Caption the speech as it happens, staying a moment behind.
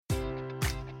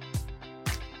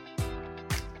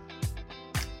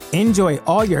Enjoy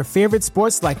all your favorite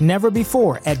sports like never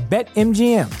before at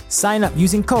BetMGM. Sign up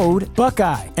using code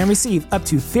Buckeye and receive up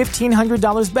to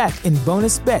 $1,500 back in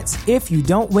bonus bets if you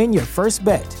don't win your first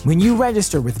bet. When you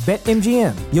register with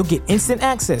BetMGM, you'll get instant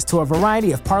access to a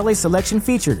variety of parlay selection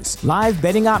features, live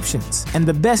betting options, and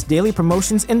the best daily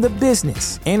promotions in the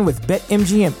business. And with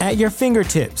BetMGM at your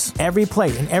fingertips, every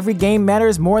play and every game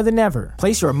matters more than ever.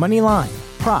 Place your money line,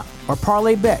 prop, or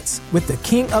parlay bets with the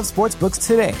king of sportsbooks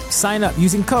today. Sign up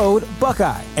using code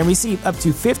Buckeye and receive up to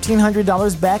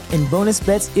 $1,500 back in bonus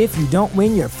bets if you don't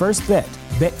win your first bet.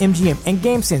 BetMGM and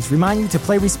GameSense remind you to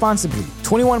play responsibly.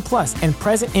 21 plus and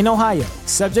present in Ohio,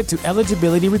 subject to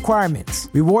eligibility requirements.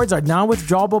 Rewards are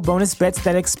non-withdrawable bonus bets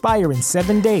that expire in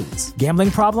 7 days. Gambling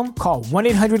problem? Call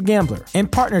 1-800-GAMBLER. In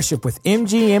partnership with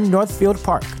MGM Northfield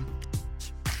Park.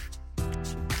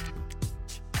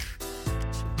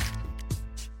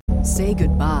 Say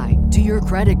goodbye to your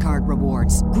credit card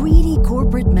rewards. Greedy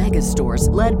corporate mega stores,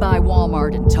 led by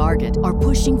Walmart and Target, are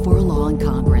pushing for a law in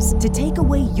Congress to take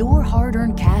away your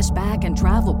hard-earned cash back and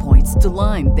travel points to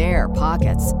line their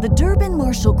pockets. The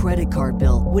Durbin-Marshall credit card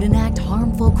bill would enact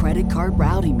harmful credit card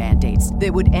routing mandates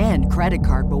that would end credit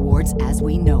card rewards as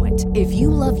we know it. If you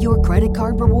love your credit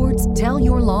card rewards, tell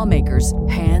your lawmakers,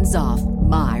 hands off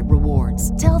my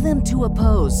rewards. Tell them to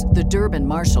oppose the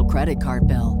Durbin-Marshall credit card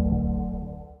bill.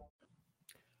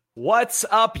 What's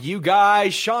up, you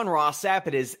guys? Sean Ross Sapp.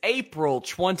 It is April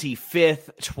 25th,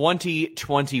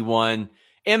 2021.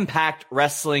 Impact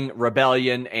Wrestling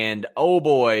Rebellion. And oh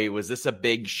boy, was this a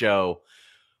big show.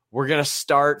 We're going to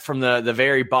start from the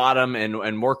very bottom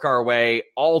and work our way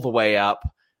all the way up.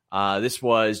 This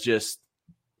was just,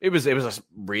 it was a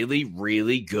really,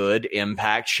 really good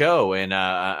Impact show. And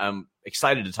I'm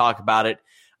excited to talk about it.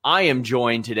 I am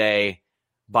joined today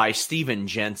by Steven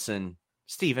Jensen.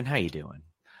 Steven, how you doing?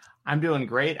 I'm doing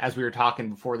great. As we were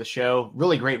talking before the show,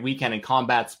 really great weekend in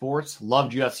combat sports.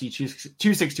 Loved UFC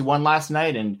 261 last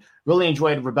night and really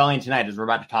enjoyed Rebellion tonight, as we're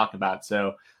about to talk about.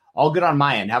 So all good on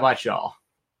my end. How about y'all?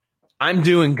 I'm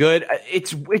doing good.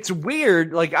 It's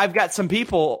weird. Like, I've got some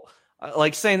people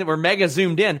like saying that we're mega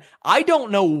zoomed in. I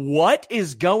don't know what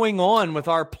is going on with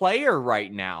our player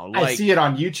right now. Like, I see it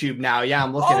on YouTube now. Yeah,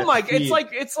 I'm looking. Oh my!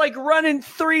 It's like running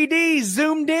 3D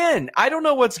zoomed in. I don't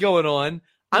know what's going on.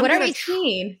 What are we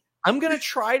seeing? I'm going to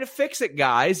try to fix it,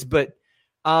 guys, but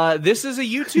this is a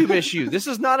YouTube issue. This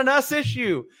is not an us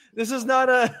issue. This is not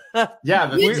a...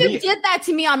 Yeah, YouTube did that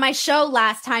to me on my show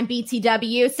last time,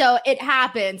 BTW, so it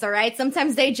happens, all right?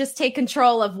 Sometimes they just take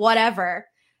control of whatever.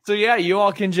 So, yeah, you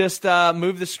all can just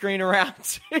move the screen around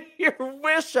to your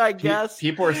wish, I guess.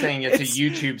 People are saying it's a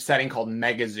YouTube setting called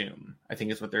Mega Zoom, I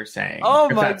think is what they're saying. Oh,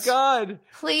 my God.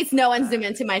 Please, no one zoom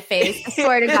into my face. I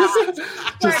swear to God.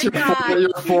 Just your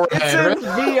forehead. It's in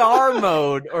VR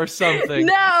mode or something.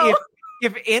 No.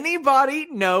 If anybody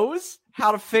knows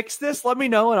how to fix this, let me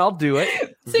know and I'll do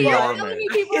it. So you're telling me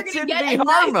people are going to get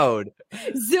VR mode.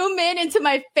 Zoom into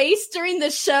my face during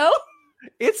the show?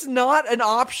 It's not an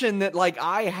option that like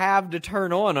I have to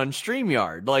turn on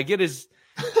StreamYard. Like it is,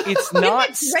 it's not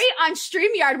great on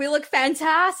StreamYard. We look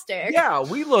fantastic. Yeah,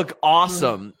 we look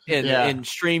awesome in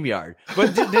StreamYard.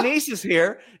 But Denise is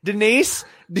here. Denise,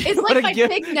 it's like my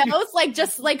big nose, like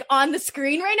just like on the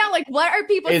screen right now. Like, what are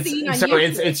people seeing on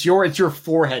YouTube? It's your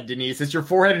forehead, Denise. It's your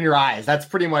forehead and your eyes. That's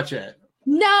pretty much it.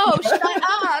 No, shut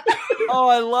up. Oh,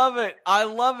 I love it. I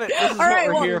love it. This is what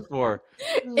we're here for.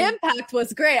 Impact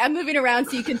was great. I'm moving around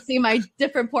so you can see my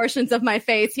different portions of my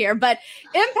face here. But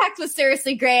Impact was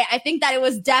seriously great. I think that it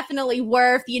was definitely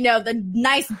worth, the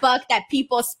nice buck that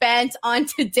people spent on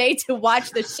today to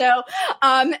watch the show.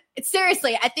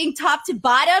 Seriously, I think top to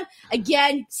bottom,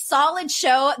 again, solid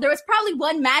show. There was probably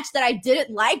one match that I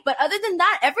didn't like, but other than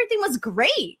that, everything was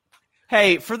great.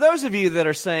 Hey, for those of you that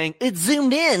are saying, it's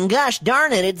zoomed in, gosh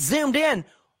darn it, it's zoomed in.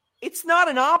 It's not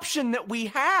an option that we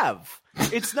have.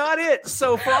 It's not it.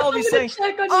 So for all of you saying,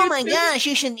 oh my gosh,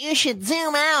 you should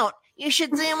zoom out. You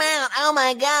should zoom out. Oh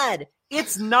my God.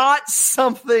 It's not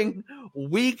something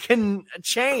we can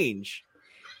change.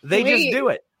 They just do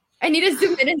it. I need to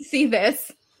zoom in and see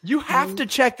this. You have to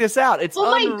check this out. It's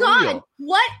unreal. My God.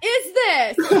 What is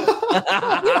this?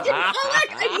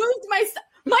 I moved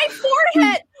my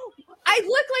forehead. I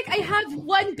look like I have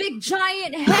one big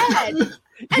giant head.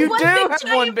 You do have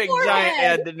one big giant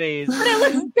head, Denise. But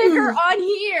it looks bigger on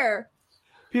here.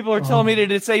 People are telling me to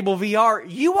disable VR.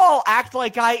 You all act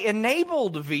like I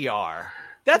enabled VR.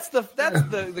 That's the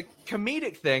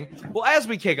comedic thing. Well, as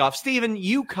we kick off, Steven,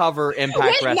 you cover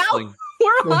Impact Wrestling. Now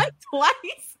we're on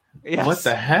twice. Yes. What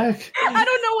the heck? I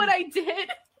don't know what I did.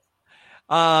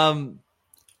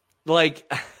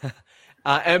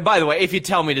 And by the way, if you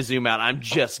tell me to zoom out, I'm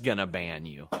just going to ban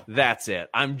you. That's it.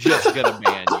 I'm just going to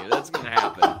ban you. That's going to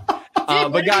happen.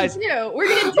 Dude, but guys, we're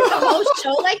going to do the whole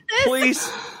show like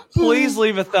this? Please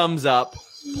leave a thumbs up.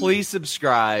 Please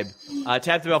subscribe.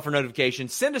 Tap the bell for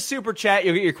notifications. Send a super chat.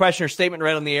 You'll get your question or statement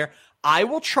read on the air. I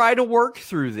will try to work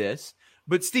through this.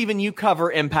 But, Steven, you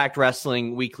cover Impact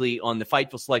Wrestling weekly on the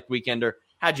Fightful Select Weekender.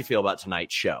 How'd you feel about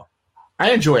tonight's show?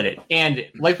 I enjoyed it. And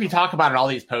like we talk about in all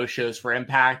these post shows for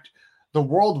Impact, the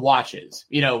world watches,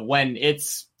 when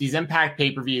it's these Impact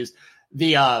pay-per-views,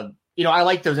 I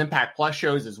like those Impact Plus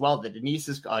shows as well that Denise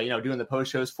is, doing the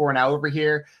post shows for now over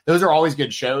here. Those are always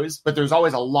good shows, but there's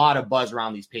always a lot of buzz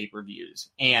around these pay-per-views.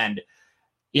 And,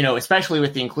 especially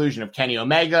with the inclusion of Kenny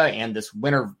Omega and this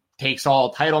winner takes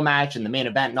all title match and the main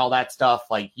event and all that stuff,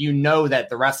 that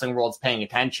the wrestling world's paying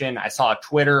attention. I saw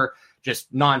Twitter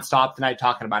just nonstop tonight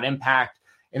talking about Impact.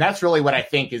 And that's really what I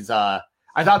think is,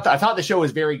 I thought the show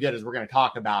was very good, as we're going to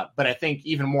talk about, but I think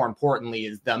even more importantly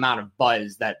is the amount of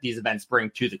buzz that these events bring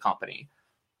to the company.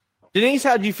 Denise,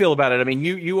 how do you feel about it? I mean,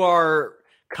 you are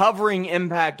covering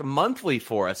Impact monthly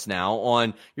for us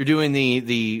now. You're doing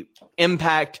the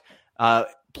Impact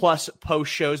Plus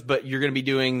post shows, but you're going to be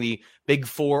doing the Big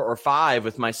 4 or 5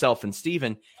 with myself and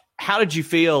Steven. How did you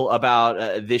feel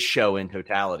about this show in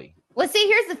totality? Well, see,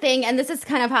 here's the thing, and this is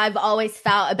kind of how I've always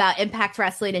felt about Impact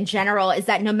Wrestling in general, is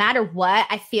that no matter what,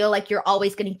 I feel like you're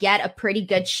always going to get a pretty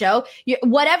good show.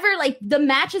 The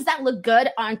matches that look good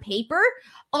on paper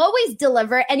always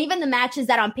deliver. And even the matches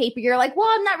that on paper, you're like, well,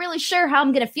 I'm not really sure how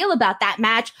I'm going to feel about that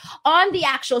match. On the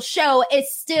actual show,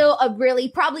 it's still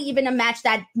probably even a match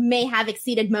that may have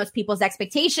exceeded most people's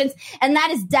expectations. And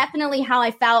that is definitely how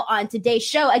I felt on today's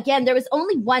show. Again, there was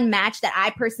only one match that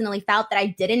I personally felt that I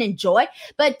didn't enjoy,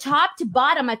 but top to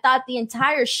bottom, I thought the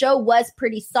entire show was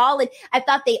pretty solid. I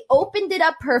thought they opened it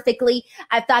up perfectly.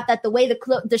 I thought that the way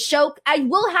the show, I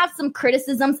will have some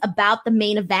criticisms about the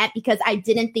main event because I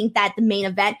didn't think that the main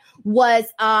event was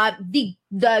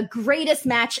the greatest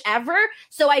match ever.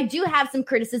 So I do have some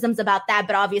criticisms about that,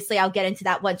 but obviously I'll get into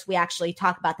that once we actually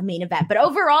talk about the main event. But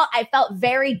overall, I felt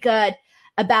very good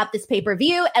about this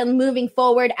pay-per-view, and moving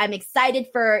forward, I'm excited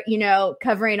for,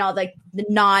 covering all the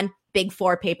non-Big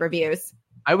 4 pay-per-views.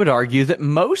 I would argue that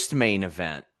most main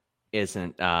event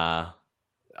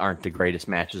aren't the greatest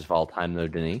matches of all time, though,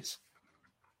 Denise.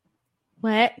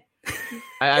 What?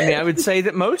 I would say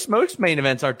that most main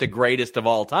events aren't the greatest of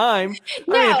all time.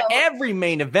 No. I mean, if every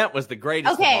main event was the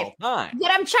greatest of all time.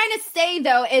 What I'm trying to say,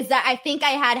 though, is that I think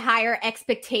I had higher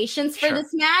expectations for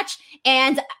this match.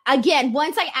 And again,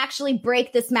 once I actually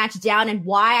break this match down and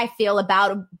why I feel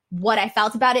about what I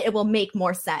felt about it, it will make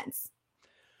more sense.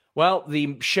 Well,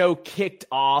 the show kicked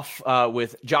off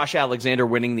with Josh Alexander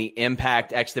winning the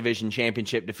Impact X Division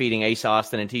Championship, defeating Ace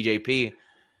Austin and TJP.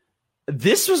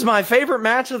 This was my favorite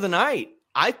match of the night.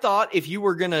 I thought if you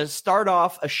were going to start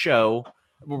off a show,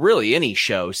 really any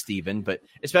show, Steven, but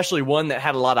especially one that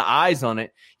had a lot of eyes on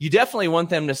it, you definitely want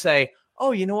them to say,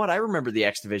 oh, you know what? I remember the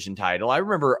X Division title. I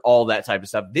remember all that type of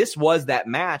stuff. This was that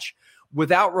match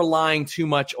without relying too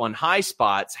much on high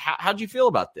spots. How'd you feel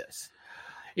about this?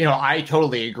 I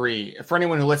totally agree. For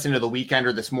anyone who listened to the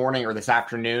Weekender this morning or this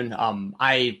afternoon,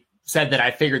 I said that I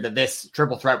figured that this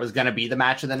triple threat was going to be the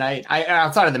match of the night.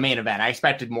 Outside of the main event, I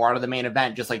expected more out of the main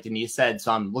event, just like Denise said.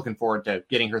 So I'm looking forward to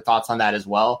getting her thoughts on that as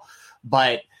well.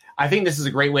 But I think this is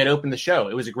a great way to open the show.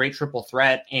 It was a great triple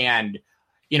threat. And,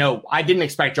 I didn't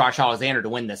expect Josh Alexander to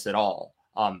win this at all.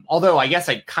 Although I guess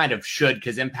I kind of should,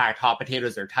 because Impact hot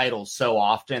potatoes their titles so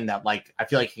often that I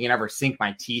feel like I can never sink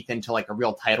my teeth into a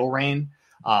real title reign.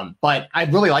 But I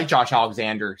really like Josh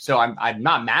Alexander, so I'm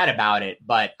not mad about it,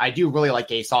 but I do really like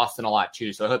Ace Austin a lot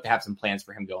too, so I hope to have some plans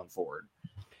for him going forward.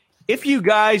 If you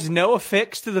guys know a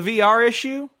fix to the VR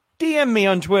issue, DM me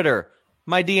on Twitter.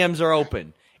 My DMs are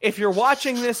open. If you're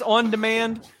watching this on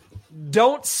demand,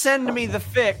 don't send me the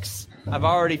fix. I've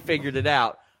already figured it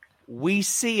out. We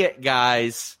see it,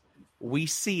 guys. We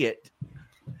see it.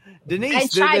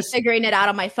 Denise, I tried figuring it out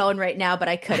on my phone right now, but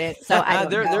I couldn't, so I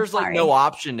don't know. There's no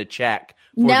option to check.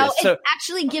 No, it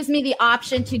actually gives me the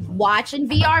option to watch in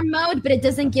VR mode, but it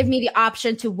doesn't give me the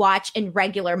option to watch in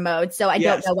regular mode. So I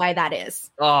don't know why that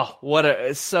is. Oh,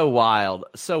 it's so wild.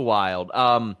 So wild.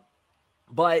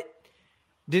 But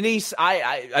Denise,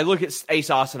 I look at Ace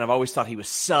Austin. I've always thought he was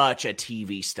such a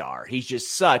TV star. He's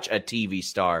just such a TV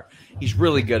star. He's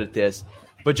really good at this.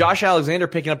 But Josh Alexander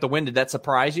picking up the win, did that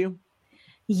surprise you?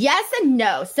 Yes and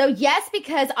no. So yes,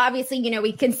 because obviously, you know,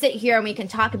 we can sit here and we can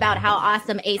talk about how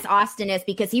awesome Ace Austin is,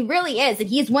 because he really is. And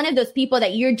he's one of those people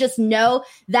that you just know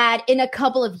that in a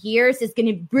couple of years is going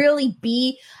to really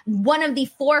be one of the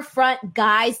forefront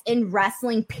guys in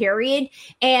wrestling, period.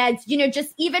 And, you know,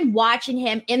 just even watching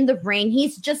him in the ring,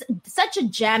 he's just such a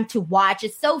gem to watch.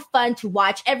 It's so fun to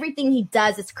watch. Everything he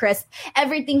does is crisp.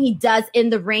 Everything he does in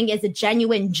the ring is a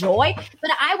genuine joy.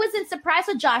 But I wasn't surprised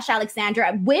with Josh Alexander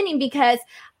winning, because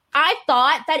I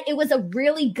thought that it was a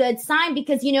really good sign,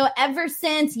 because, you know, ever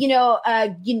since,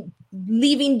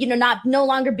 leaving, no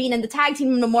longer being in the tag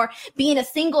team no more, being a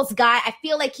singles guy, I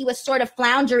feel like he was sort of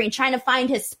floundering, trying to find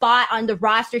his spot on the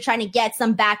roster, trying to get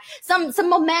some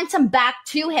momentum back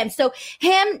to him. So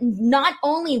him not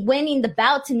only winning the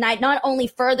bout tonight, not only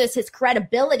furthers his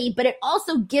credibility, but it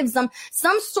also gives him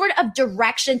some sort of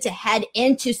direction to head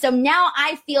into. So now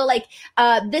I feel like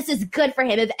this is good for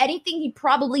him. If anything, he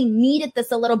probably needed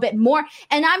this a little bit more.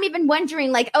 And I'm even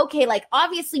wondering,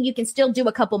 obviously you can still do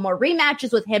a couple more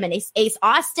rematches with him and Ace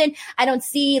Austin. I don't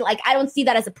see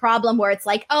that as a problem where it's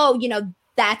like,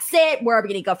 that's it. Where are we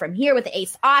going to go from here with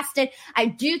Ace Austin? I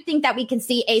do think that we can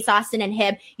see Ace Austin and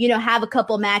him, have a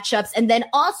couple matchups. And then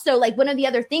also, one of the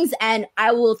other things, and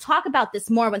I will talk about this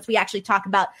more once we actually talk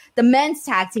about the men's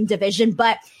tag team division,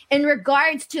 but in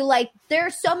regards to, there are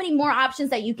so many more options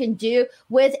that you can do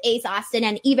with Ace Austin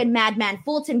and even Madman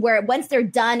Fulton, where once they're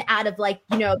done out of,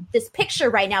 this picture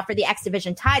right now for the X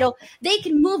Division title, they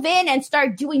can move in and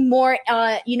start doing more,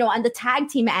 on the tag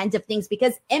team end of things,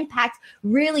 because Impact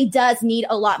really does need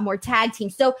a lot more tag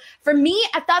teams. So for me,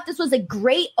 I thought this was a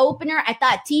great opener. I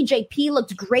thought TJP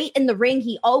looked great in the ring.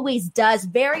 He always does,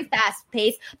 very fast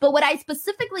paced. But what I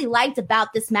specifically liked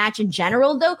about this match in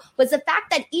general, though, was the fact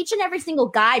that each and every single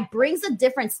guy brings a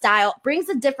different style, brings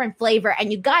a different flavor,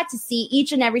 and you got to see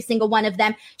each and every single one of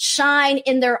them shine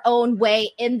in their own way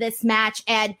in this match.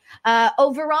 And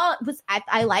overall,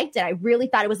 I liked it. I really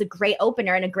thought it was a great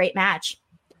opener and a great match.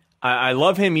 I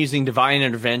love him using divine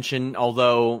intervention,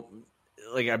 although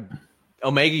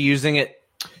Omega using it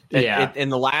in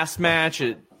the last match,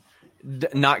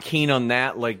 not keen on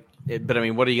that. But I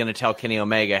mean, what are you going to tell Kenny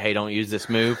Omega? Hey, don't use this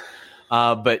move.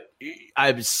 But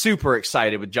I was super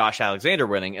excited with Josh Alexander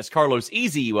winning, as Carlos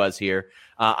Easy was here.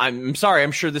 I'm sorry,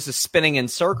 I'm sure this is spinning in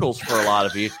circles for a lot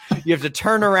of you. You have to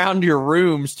turn around your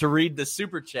rooms to read the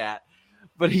super chat.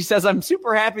 But he says, I'm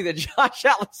super happy that Josh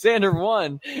Alexander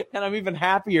won, and I'm even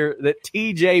happier that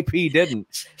TJP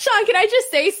didn't. Sean, can I just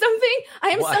say something? I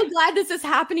am so glad this is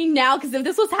happening now, because if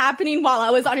this was happening while I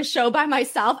was on a show by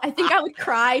myself, I think I would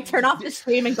cry, turn off the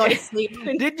stream, and go to sleep.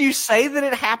 Did you say that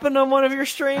it happened on one of your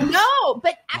streams? No,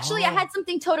 but actually I had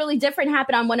something totally different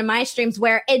happen on one of my streams,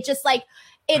 where it just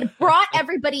it brought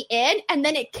everybody in and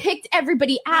then it kicked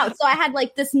everybody out. So I had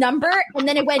this number, and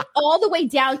then it went all the way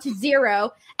down to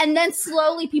 0. And then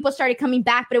slowly people started coming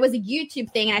back, but it was a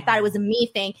YouTube thing and I thought it was a me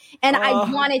thing. And I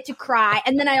wanted to cry.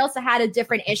 And then I also had a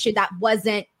different issue that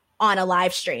wasn't on a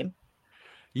live stream.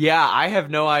 Yeah, I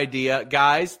have no idea.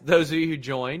 Guys, those of you who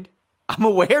joined, I'm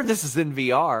aware this is in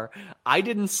VR. I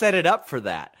didn't set it up for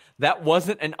that. That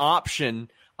wasn't an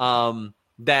option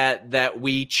that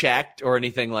we checked or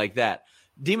anything like that.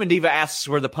 Demon Diva asks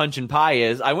where the Punch and Pie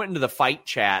is. I went into the fight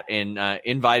chat and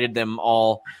invited them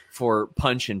all for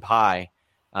Punch and Pie.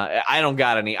 I don't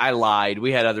got any. I lied.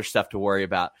 We had other stuff to worry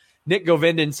about. Nick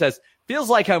Govindan says, feels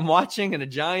like I'm watching in a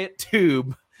giant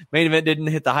tube. Main event didn't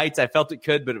hit the heights I felt it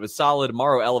could, but it was solid.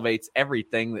 Tomorrow elevates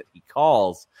everything that he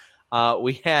calls.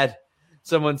 We had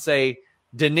someone say,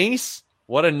 Denise,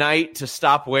 what a night to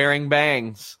stop wearing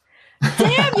bangs.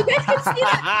 Damn, you guys can see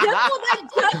that pimple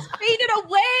that just faded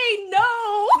away. No.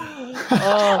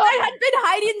 I had been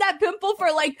hiding that pimple for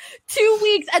 2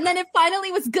 weeks, and then it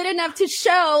finally was good enough to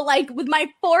show with my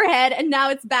forehead, and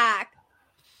now it's back.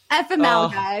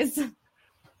 FML, guys.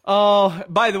 Oh,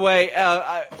 by the way,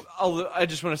 I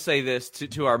just want to say this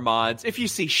to our mods. If you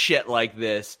see shit like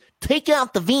this, take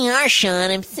out the VR, Sean.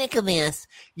 I'm sick of this.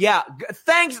 Yeah,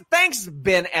 thanks,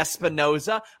 Ben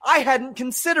Espinoza. I hadn't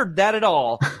considered that at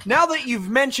all. Now that you've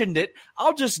mentioned it,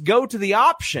 I'll just go to the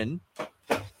option.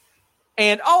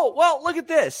 And, look at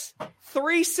this.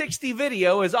 360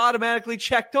 video is automatically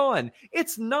checked on.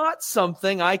 It's not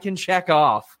something I can check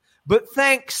off. But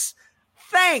thanks,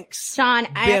 Sean,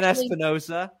 Ben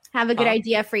Espinoza. Have a good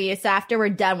idea for you. So after we're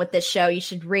done with this show, you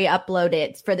should re-upload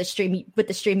it for the stream with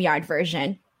the StreamYard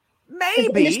version.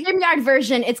 Maybe. In the StreamYard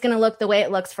version, it's going to look the way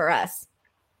it looks for us.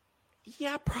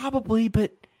 Yeah, probably,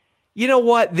 but you know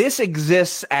what? This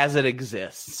exists as it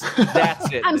exists.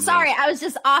 That's it. I'm sorry. I was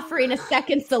just offering a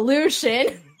second solution.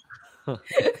 You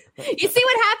see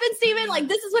what happens, Steven?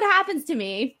 This is what happens to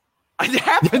me. It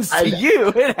happens to you.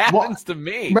 It happens to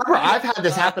me. Remember, I've had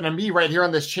this happen to me right here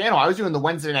on this channel. I was doing the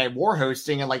Wednesday Night War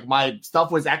hosting, and like my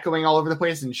stuff was echoing all over the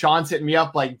place, and Sean's hitting me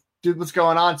up like, dude, what's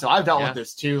going on? So I've dealt with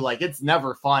this too. Like, it's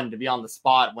never fun to be on the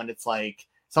spot when it's like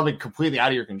something completely out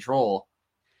of your control.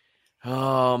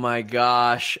 Oh my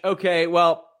gosh. Okay,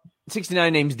 well,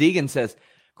 69 names Deegan says,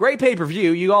 great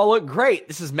pay-per-view. You all look great.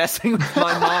 This is messing with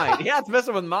my mind. Yeah, it's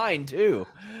messing with mine too.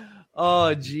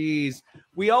 Oh, geez.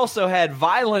 We also had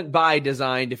Violent by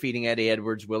Design defeating Eddie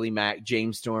Edwards, Willie Mack,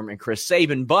 James Storm, and Chris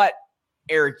Sabin, but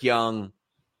Eric Young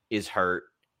is hurt.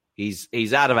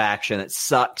 He's out of action. It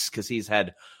sucks because he's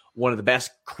had one of the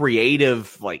best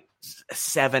creative, like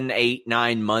 7, 8,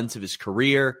 9 months of his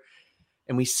career.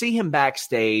 And we see him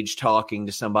backstage talking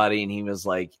to somebody, and he was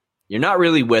like, you're not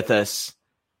really with us,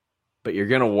 but you're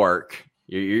going to work.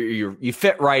 You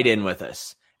fit right in with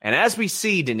us. And as we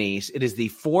see, Denise, it is the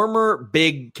former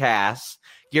Big Cass.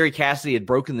 Gary Cassidy had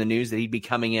broken the news that he'd be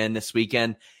coming in this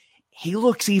weekend. He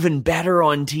looks even better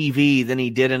on TV than he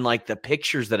did in like the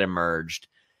pictures that emerged.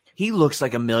 He looks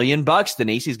like $1 million,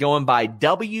 Denise. He's going by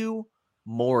W.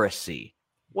 Morrissey.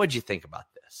 What'd you think about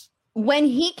this? When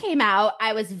he came out,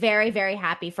 I was very, very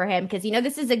happy for him because, you know,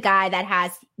 this is a guy that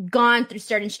has gone through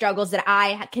certain struggles that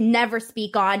I can never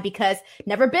speak on because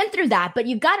never been through that. But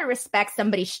you got to respect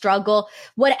somebody's struggle,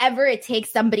 whatever it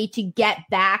takes somebody to get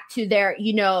back to their,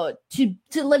 you know, to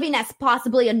living as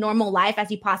possibly a normal life as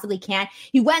you possibly can.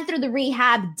 He went through the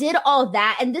rehab, did all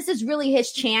that. And this is really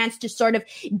his chance to sort of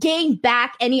gain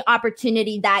back any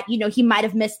opportunity that, you know, he might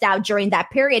have missed out during that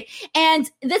period. And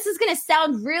this is going to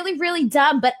sound really, really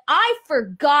dumb, but I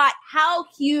forgot how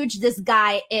huge this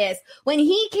guy is. When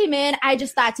he came in, I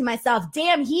just thought to myself,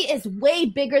 damn, he is way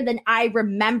bigger than I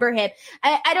remember him.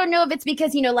 I don't know if it's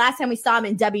because, you know, last time we saw him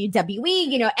in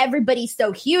WWE, you know, everybody's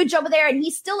so huge over there and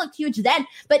he still looked huge then,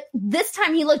 but this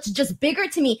time he looked just bigger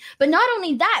to me. But not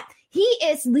only that, he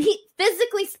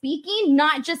physically speaking,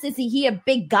 not just is he a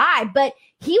big guy, but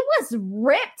he was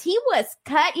ripped. He was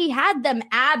cut. He had them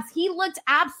abs. He looked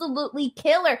absolutely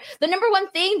killer. The number one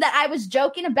thing that I was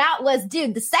joking about was,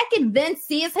 dude, the second Vince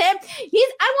sees him,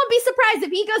 I won't be surprised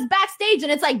if he goes backstage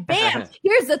and it's like, bam,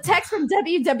 here's a text from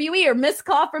WWE or missed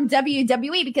call from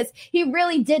WWE because he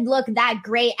really did look that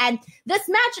great. And this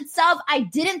match itself, I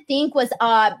didn't think was,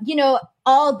 you know,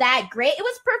 all that great. It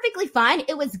was perfectly fine.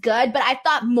 It was good, but I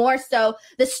thought more so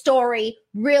the story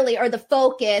really, or the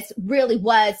focus really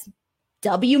was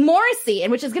W. Morrissey,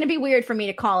 and which is going to be weird for me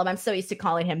to call him. I'm so used to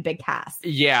calling him Big Cass.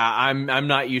 Yeah, I'm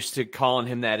not used to calling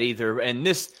him that either. And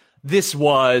this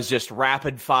was just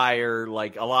rapid fire,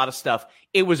 like a lot of stuff.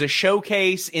 It was a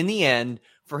showcase in the end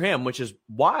for him, which is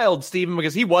wild, Stephen,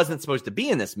 because he wasn't supposed to be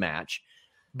in this match,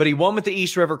 but he won with the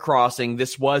East River Crossing.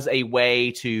 This was a way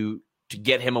to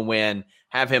get him a win,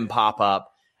 have him pop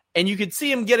up, and you could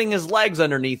see him getting his legs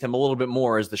underneath him a little bit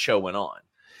more as the show went on.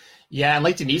 Yeah, and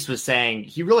like Denise was saying,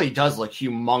 he really does look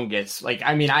humongous. Like,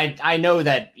 I mean, I know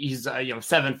that he's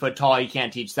 7 foot tall, you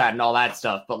can't teach that and all that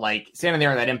stuff, but like standing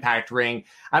there in that Impact ring,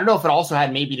 I don't know if it also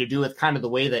had maybe to do with kind of the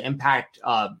way the Impact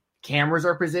cameras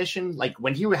are positioned. Like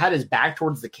when he had his back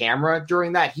towards the camera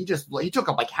during that, he took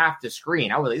up like half the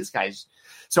screen. I was like, this guy's.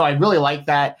 So I really like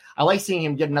that. I like seeing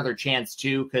him get another chance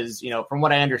too, because, you know, from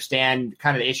what I understand,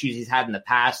 kind of the issues he's had in the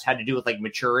past had to do with like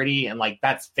maturity, and like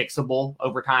that's fixable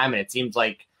over time. And it seems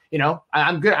like, you know,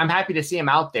 I'm good. I'm happy to see him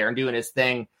out there and doing his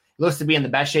thing. He looks to be in the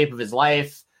best shape of his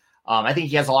life. I think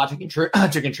he has a lot to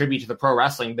contribute to the pro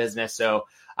wrestling business. So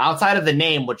outside of the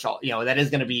name, which, you know, that is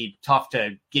going to be tough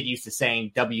to get used to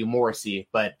saying W. Morrissey,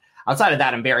 but outside of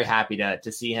that, I'm very happy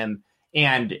to see him.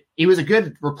 And he was a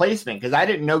good replacement because I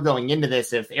didn't know going into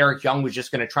this if Eric Young was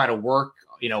just going to try to work,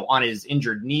 you know, on his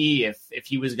injured knee, if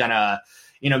he was going to,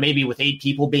 you know, maybe with 8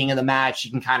 people being in the match,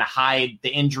 you can kind of hide the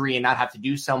injury and not have to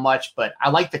do so much. But I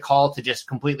like the call to just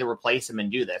completely replace him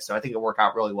and do this. So I think it worked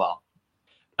out really well.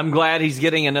 I'm glad he's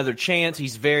getting another chance.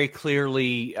 He's very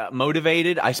clearly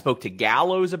motivated. I spoke to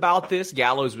Gallows about this.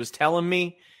 Gallows was telling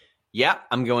me, yeah,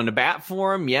 I'm going to bat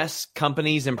for him. Yes,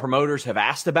 companies and promoters have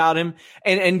asked about him.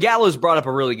 And Gallows brought up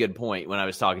a really good point when I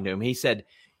was talking to him. He said,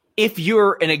 if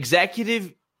you're an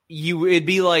executive, it'd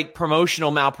be like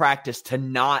promotional malpractice to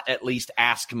not at least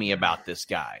ask me about this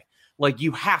guy. Like,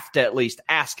 you have to at least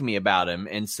ask me about him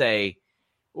and say,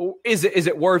 well, is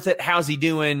it worth it? How's he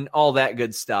doing? All that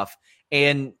good stuff.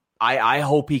 And I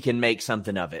hope he can make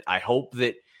something of it. I hope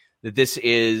that this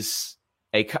is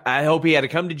I hope he had a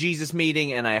come to Jesus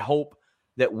meeting, and I hope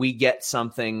that we get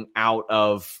something out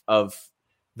of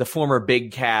the former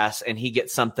Big Cass and he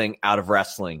gets something out of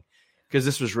wrestling, because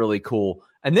this was really cool.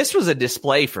 And this was a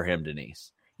display for him,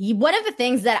 Denise. One of the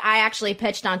things that I actually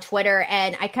pitched on Twitter,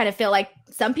 and I kind of feel like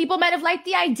some people might have liked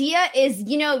the idea, is,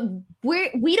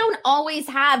 we don't always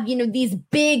have, these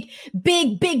big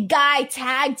guy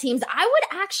tag teams. I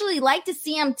would actually like to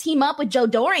see him team up with Joe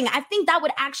Doering. I think that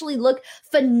would actually look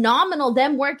phenomenal,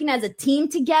 them working as a team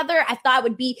together. I thought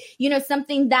would be,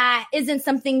 something that isn't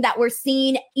something that we're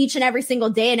seeing each and every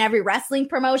single day in every wrestling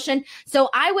promotion. So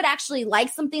I would actually like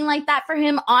something like that for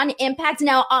him on Impact.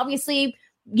 Now, obviously,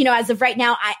 as of right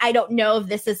now, I don't know if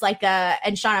this is like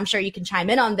and Sean, I'm sure you can chime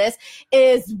in on this,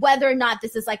 is whether or not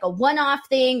this is like a one-off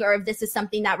thing or if this is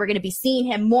something that we're going to be seeing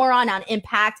him more on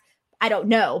Impact. I don't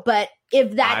know. But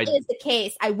if that is the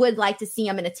case, I would like to see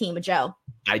him in a team with Joe.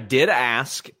 I did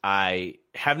ask. I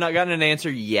have not gotten an answer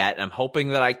yet. I'm hoping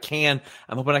that I can.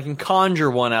 I'm hoping I can conjure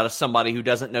one out of somebody who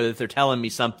doesn't know that they're telling me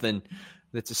something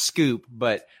that's a scoop,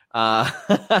 but so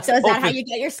is that how you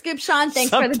get your scoop, Sean? Thanks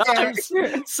for the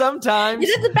dirt. Sometimes you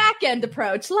did the back end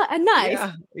approach. Nice.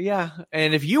 Yeah.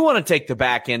 And if you want to take the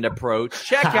back end approach,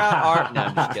 check out our. No,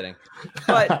 I'm just kidding.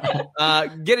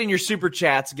 But getting your super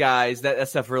chats, guys, that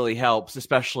stuff really helps,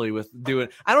 especially with doing.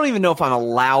 I don't even know if I'm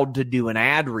allowed to do an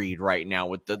ad read right now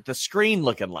with the screen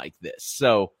looking like this.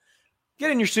 So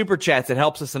getting your super chats, it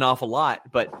helps us an awful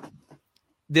lot. But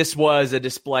this was a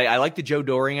display. I like the Joe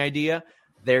Doering idea.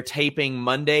 They're taping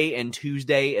Monday and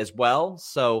Tuesday as well.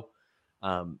 So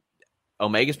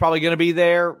Omega's probably going to be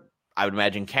there. I would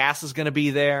imagine Cass is going to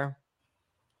be there.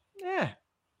 Yeah,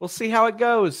 we'll see how it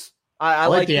goes. I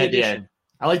like the idea. Addition.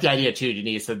 I like the idea too,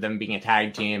 Denise, of them being a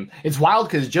tag team. It's wild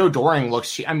because Joe Doering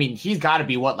he's got to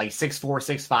be 6'4",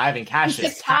 6'5", and Cass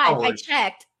just towers. I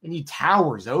checked. And he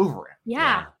towers over him.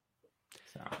 Yeah.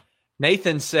 So.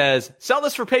 Nathan says, sell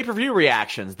this for pay-per-view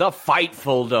reactions. The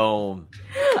Fightful Dome.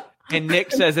 And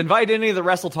Nick says, invite any of the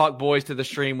Wrestle Talk boys to the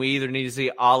stream. We either need to see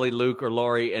Ollie, Luke, or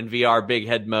Lori in VR big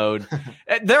head mode.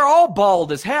 They're all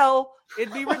bald as hell.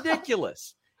 It'd be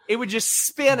ridiculous. It would just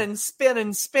spin and spin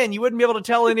and spin. You wouldn't be able to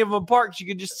tell any of them apart because you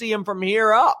could just see them from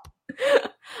here up.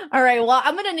 All right. Well,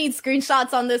 I'm going to need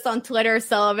screenshots on this on Twitter.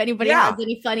 So if anybody has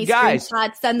any funny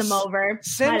screenshots, send them over.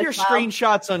 Send your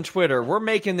screenshots on Twitter. We're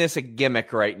making this a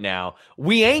gimmick right now.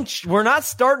 We're not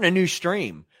starting a new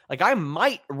stream. Like, I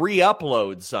might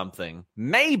re-upload something.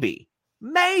 Maybe.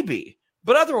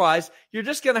 But otherwise, you're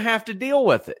just going to have to deal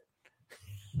with it.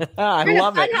 I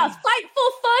love it. Funhouse, Fightful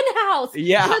Funhouse.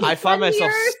 Yeah, I find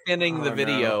myself spinning the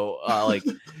video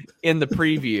in the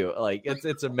preview. Like,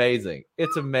 it's amazing.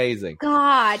 It's amazing.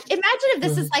 God, imagine if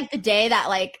this is like the day that,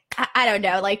 I don't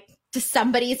know, just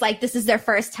somebody's this is their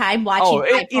first time watching.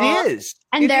 It is.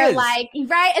 And they're like,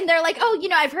 right? And they're like,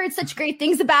 I've heard such great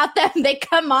things about them. They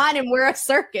come on and we're a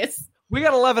circus. We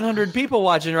got 1,100 people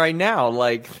watching right now.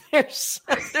 There's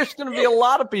going to be a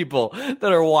lot of people that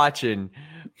are watching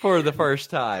for the first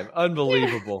time.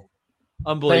 Unbelievable.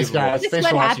 Thanks, guys. This would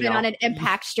happen on an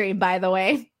Impact stream, by the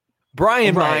way.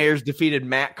 Brian Myers defeated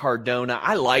Matt Cardona.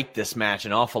 I like this match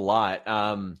an awful lot.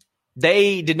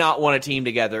 They did not want to team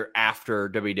together after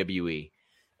WWE,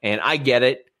 and I get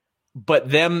it. But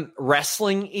them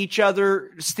wrestling each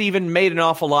other, Steven, made an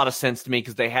awful lot of sense to me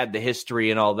because they had the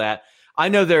history and all that. I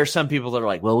know there are some people that are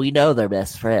like, well, we know they're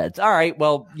best friends. All right,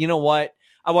 well, you know what?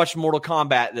 I watched Mortal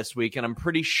Kombat this week, and I'm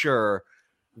pretty sure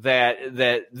that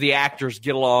the actors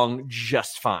get along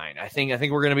just fine. I think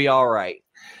we're going to be all right.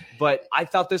 But I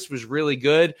thought this was really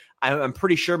good. I'm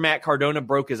pretty sure Matt Cardona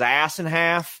broke his ass in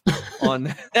half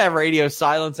on that radio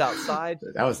silence outside.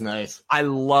 That was nice. I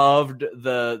loved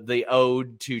the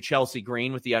ode to Chelsea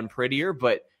Green with the Unprettier,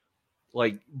 but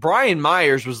Brian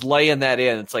Myers was laying that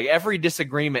in. It's like every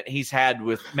disagreement he's had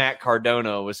with Matt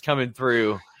Cardona was coming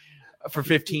through for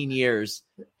 15 years,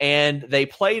 and they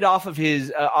played off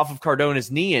of Cardona's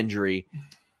knee injury.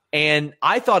 And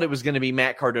I thought it was going to be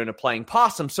Matt Cardona playing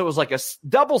possum. So it was like a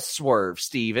double swerve,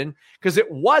 Steven, because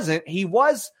it wasn't. He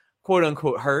was, quote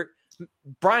unquote, hurt.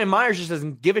 Brian Myers just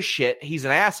doesn't give a shit. He's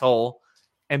an asshole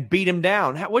and beat him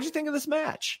down. What'd you think of this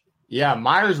match? Yeah,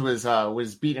 Myers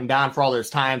was beating him down for all those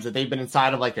times that they've been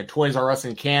inside of a Toys R Us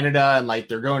in Canada, and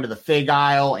they're going to the fig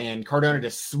aisle, and Cardona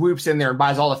just swoops in there and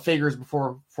buys all the figures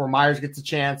before Myers gets a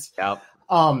chance. Yep.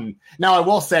 Now I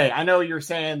will say, I know you're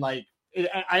saying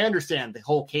I understand the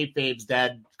whole kayfabe's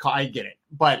dead. I get it.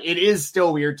 But it is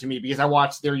still weird to me because I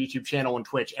watch their YouTube channel and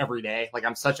Twitch every day.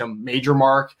 I'm such a major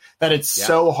mark that it's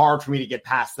so hard for me to get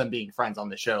past them being friends on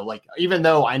the show. Even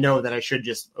though I know that I should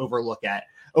just overlook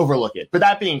it. But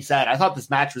that being said, I thought this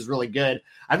match was really good.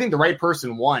 I think the right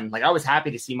person won. I was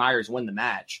happy to see Myers win the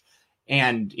match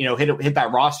and, hit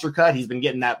that roster cut. He's been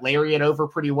getting that lariat over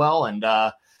pretty well. And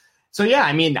so, yeah,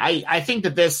 I mean, I think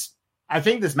that this, I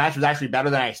think this match was actually better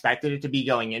than I expected it to be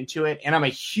going into it. And I'm a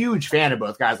huge fan of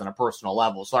both guys on a personal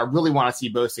level. So I really want to see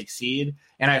both succeed.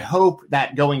 And I hope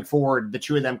that going forward, the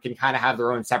two of them can kind of have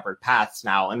their own separate paths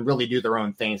now and really do their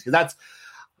own things. Because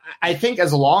I think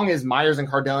as long as Myers and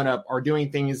Cardona are doing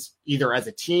things either as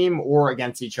a team or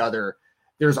against each other,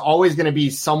 there's always going to be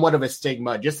somewhat of a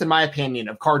stigma, just in my opinion,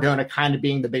 of Cardona kind of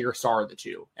being the bigger star of the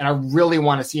two. And I really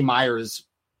want to see Myers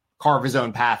carve his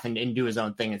own path and do his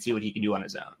own thing and see what he can do on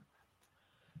his own.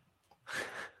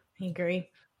 I agree.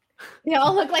 They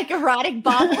all look like erotic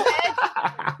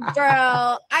bobbleheads.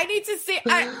 Bro, I need to see.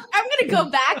 I'm going to go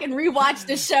back and rewatch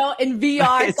the show in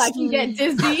VR so I can get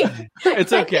dizzy.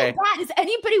 It's okay. Is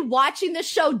anybody watching the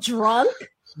show drunk?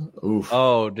 Oof.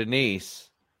 Oh, Denise.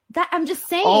 That I'm just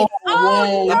saying. Whoa.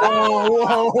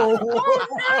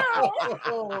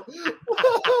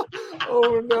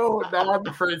 Oh no! Now I'm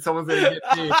afraid someone's gonna get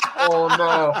me. Oh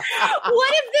no!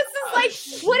 What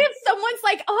if someone's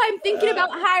like, "Oh, I'm thinking about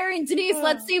hiring Denise.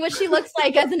 Let's see what she looks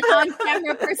like as an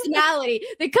on-camera personality."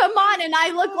 They come on and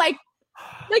I look like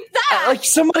that. Like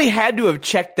somebody had to have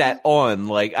checked that on.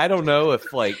 Like I don't know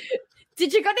if like.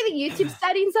 Did you go to the YouTube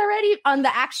settings already on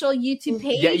the actual YouTube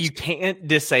page? Yeah, you can't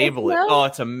disable it. Oh,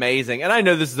 it's amazing. And I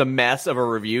know this is a mess of a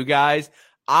review, guys.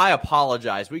 I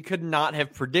apologize. We could not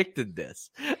have predicted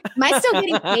this. Am I still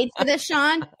getting paid for this,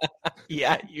 Sean?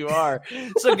 Yeah, you are.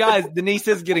 So, guys, Denise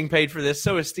is getting paid for this.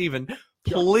 So is Steven.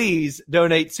 Please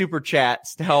donate super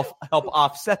chats to help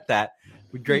offset that.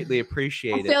 We greatly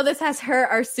appreciate it. I feel this has hurt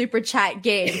our super chat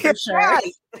game for sure.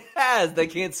 It has. They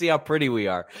can't see how pretty we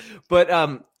are. But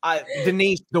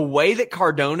Denise, the way that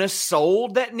Cardona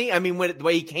sold that knee, I mean, the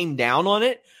way he came down on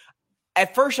it,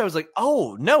 at first I was like,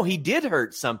 oh, no, he did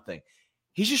hurt something.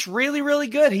 He's just really, really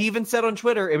good. He even said on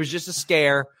Twitter, it was just a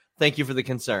scare. Thank you for the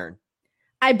concern.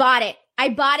 I bought it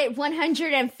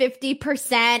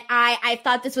 150%. I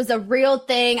thought this was a real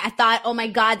thing. I thought, oh my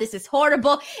God, this is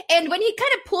horrible. And when he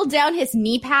kind of pulled down his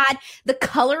knee pad, the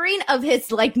coloring of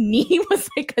his like knee was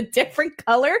like a different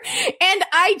color. And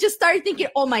I just started thinking,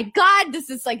 oh my God,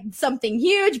 this is like something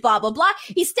huge, blah, blah, blah.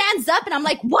 He stands up and I'm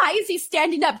like, why is he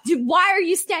standing up? Dude, why are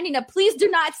you standing up? Please do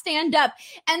not stand up.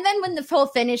 And then when the full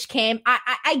finish came,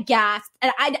 I gasped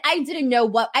and I didn't know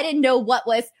what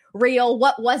was real,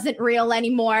 what wasn't real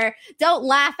anymore. Don't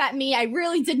laugh at me. I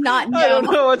really did not know. I don't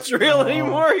know what's real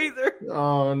anymore either.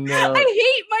 Oh no. I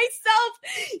hate myself.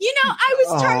 You know, I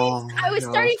was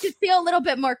starting to feel a little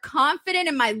bit more confident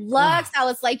in my looks. I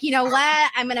was like, you know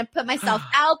what? I'm going to put myself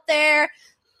out there.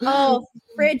 Oh,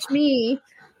 fridge me.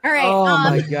 All right. Oh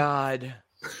my God.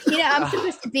 You know, I'm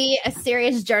supposed to be a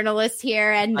serious journalist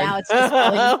here, and now it's just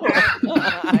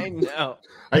I know.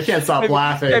 I can't stop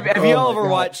laughing. Have you all ever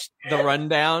watched The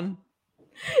Rundown?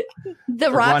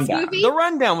 The Rock movie? The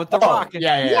Rundown with The Rock.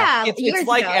 Yeah. It's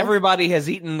like everybody has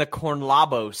eaten the corn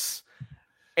labos,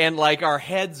 and like our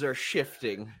heads are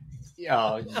shifting.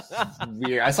 Oh, it's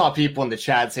weird. I saw people in the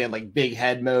chat saying like big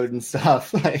head mode and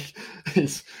stuff. Like,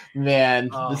 this is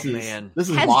Has wild. Jimmy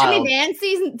Van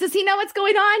seen? Does he know what's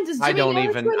going on? Does Jimmy know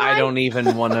what's going on? I don't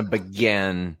even want to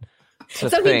begin. So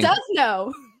he does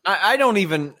know. I don't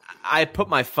even. I put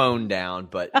my phone down,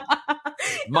 but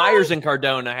Myers and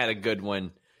Cardona had a good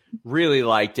one. Really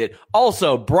liked it.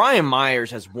 Also, Brian Myers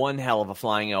has one hell of a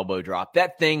flying elbow drop.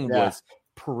 That thing was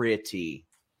pretty.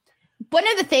 One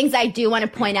of the things I do want to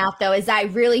point out, though, is I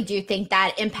really do think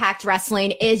that Impact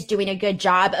Wrestling is doing a good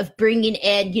job of bringing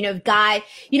in, guys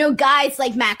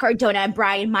like Matt Cardona and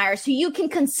Brian Myers, who you can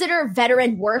consider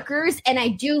veteran workers. And I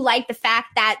do like the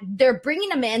fact that they're bringing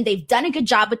them in. They've done a good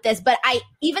job with this. But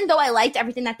even though I liked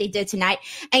everything that they did tonight,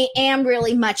 I am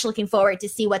really much looking forward to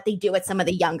see what they do with some of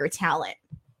the younger talent.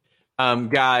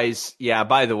 Guys,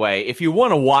 by the way, if you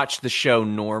want to watch the show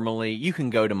normally, you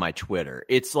can go to my Twitter.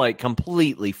 It's like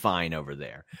completely fine over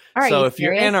there. So if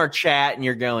you're in our chat and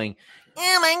you're going,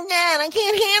 oh my God, I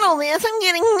can't handle this. I'm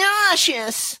getting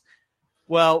nauseous.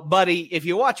 Well, buddy, if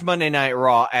you watch Monday Night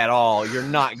Raw at all, you're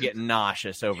not getting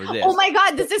nauseous over this. Oh my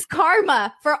God, this is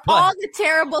karma for all the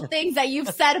terrible things that you've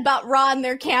said about Raw and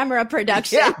their camera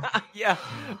production. Yeah.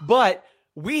 But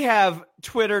we have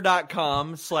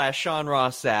twitter.com/Sean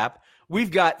Ross Sapp.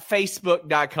 We've got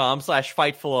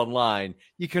facebook.com/FightfulOnline.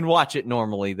 You can watch it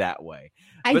normally that way.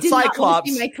 I did not want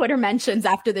to see my Twitter mentions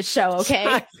after the show,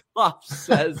 okay? Cyclops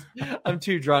says, I'm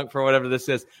too drunk for whatever this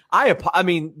is. I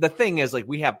mean, the thing is, like,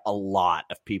 we have a lot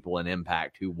of people in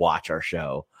Impact who watch our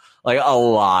show. Like, a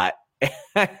lot.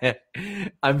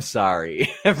 I'm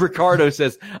sorry. Ricardo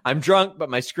says, I'm drunk, but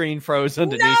my screen froze on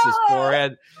Denise's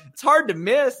forehead. It's hard to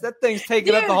miss. That thing's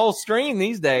taking up the whole screen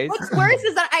these days. What's worse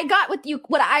is that I got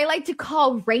what I like to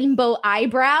call rainbow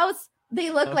eyebrows.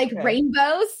 They look like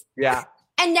rainbows. Yeah.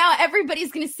 And now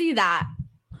everybody's going to see that.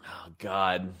 Oh,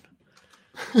 God.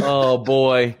 Oh,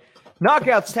 boy.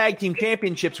 Knockouts Tag Team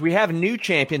Championships. We have new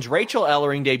champions. Rachel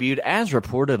Ellering debuted as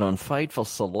reported on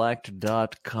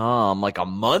FightfulSelect.com like a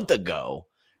month ago.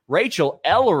 Rachel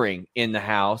Ellering in the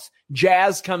house.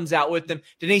 Jazz comes out with them.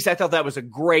 Denise, I thought that was a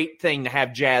great thing to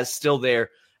have Jazz still there.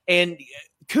 And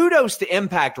kudos to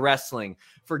Impact Wrestling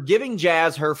for giving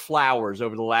Jazz her flowers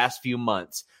over the last few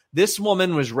months. This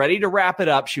woman was ready to wrap it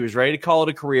up. She was ready to call it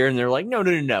a career. And they're like,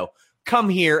 no. Come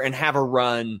here and have a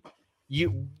run.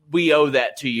 We owe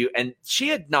that to you. And she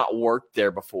had not worked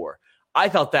there before. I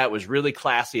thought that was really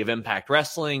classy of Impact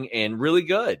Wrestling and really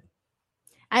good.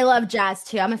 I love Jazz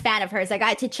too. I'm a fan of hers. I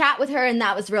got to chat with her and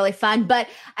that was really fun. But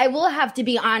I will have to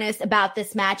be honest about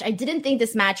this match. I didn't think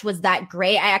this match was that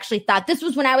great. I actually thought this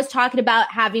was when I was talking about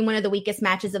having one of the weakest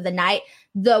matches of the night.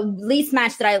 The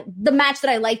match that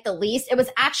I liked the least, it was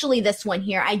actually this one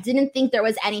here. I didn't think there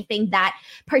was anything that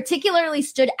particularly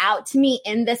stood out to me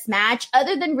in this match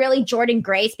other than really Jordynne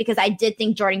Grace, because I did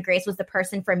think Jordynne Grace was the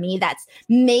person for me that's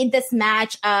made this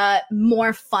match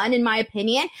more fun, in my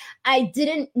opinion. I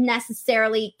didn't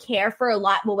necessarily care for a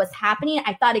lot what was happening.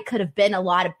 I thought it could have been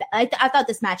I thought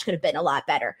this match could have been a lot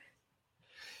better.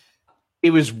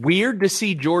 It was weird to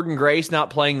see Jordynne Grace not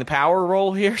playing the power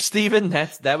role here, Steven.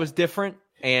 That was different.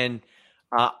 And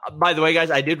by the way,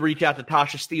 guys, I did reach out to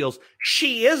Tasha Steelz.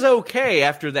 She is okay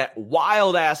after that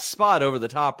wild-ass spot over the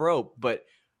top rope. But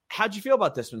how'd you feel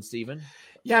about this one, Steven?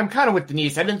 Yeah, I'm kind of with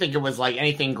Denise. I didn't think it was like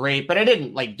anything great, but I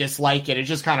didn't like dislike it. It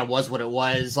just kind of was what it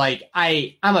was. Like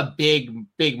I'm a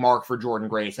big mark for Jordynne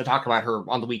Grace. I talk about her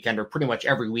on the weekend or pretty much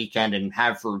every weekend and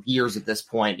have for years at this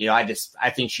point. You know, I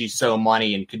think she's so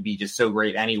money and could be just so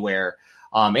great anywhere.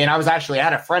 And I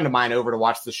had a friend of mine over to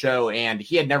watch the show and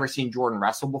he had never seen Jordynne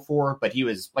wrestle before, but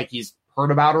he's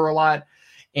heard about her a lot.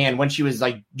 And when she was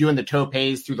like doing the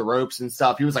topes through the ropes and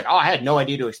stuff, he was like, oh, I had no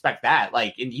idea to expect that.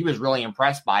 Like, and he was really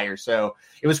impressed by her. So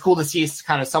it was cool to see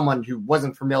kind of someone who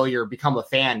wasn't familiar become a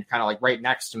fan kind of like right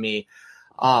next to me.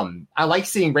 I like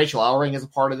seeing Rachel Ellering as a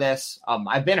part of this.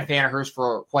 I've been a fan of hers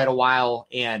for quite a while.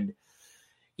 And,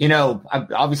 you know, I'm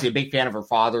obviously a big fan of her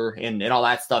father and all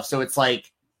that stuff. So it's like,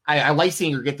 I like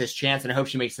seeing her get this chance and I hope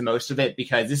she makes the most of it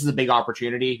because this is a big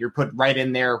opportunity. You're put right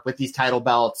in there with these title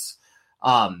belts.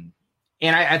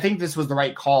 And I think this was the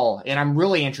right call. And I'm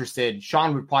really interested.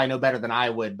 Sean would probably know better than I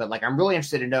would, but like I'm really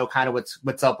interested to know kind of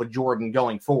what's up with Jordynne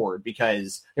going forward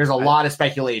because there's a lot of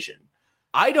speculation.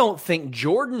 I don't think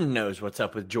Jordynne knows what's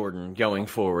up with Jordynne going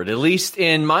forward, at least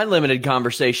in my limited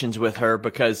conversations with her,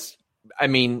 because, I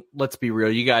mean, let's be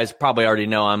real. You guys probably already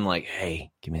know I'm like, hey,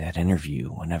 give me that interview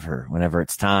whenever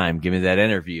it's time. Give me that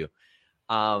interview.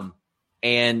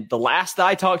 And the last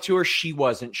I talked to her, she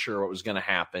wasn't sure what was going to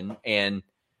happen. And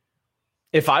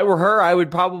if I were her, I would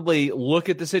probably look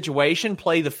at the situation,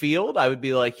 play the field. I would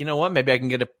be like, you know what? Maybe I can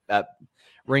get a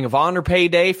Ring of Honor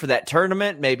payday for that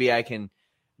tournament. Maybe I can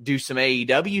do some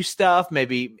AEW stuff.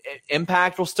 Maybe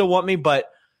Impact will still want me. But,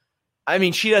 I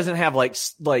mean, she doesn't have like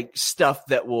stuff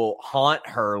that will haunt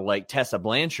her like Tessa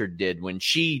Blanchard did when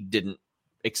she didn't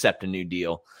accept a new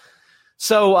deal.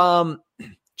 So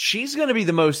she's going to be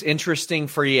the most interesting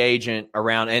free agent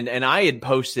around. And I had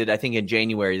posted, I think in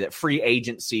January, that free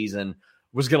agent season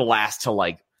was going to last till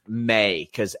like May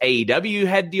because AEW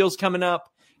had deals coming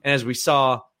up. And as we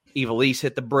saw, Ivelisse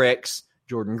hit the bricks.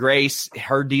 Jordynne Grace,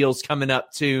 her deal's coming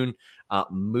up soon.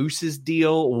 Moose's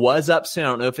deal was up soon. I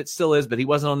don't know if it still is, but he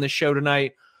wasn't on this show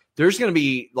tonight. There's going to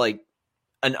be like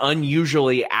an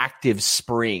unusually active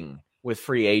spring with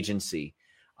free agency.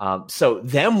 So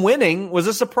them winning was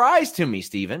a surprise to me,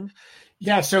 Steven.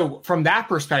 Yeah, so from that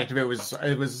perspective, it was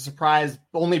a surprise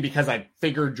only because I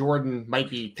figured Jordynne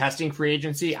might be testing free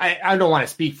agency. I don't want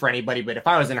to speak for anybody, but if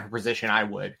I was in her position, I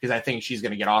would because I think she's going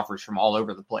to get offers from all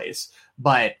over the place.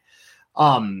 But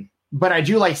I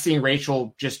do like seeing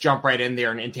Rachel just jump right in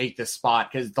there and take this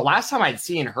spot because the last time I'd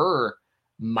seen her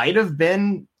might have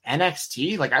been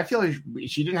NXT. Like I feel like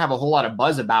she didn't have a whole lot of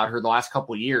buzz about her the last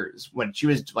couple of years when she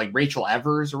was like Rachel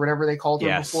Evers or whatever they called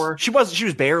her before. She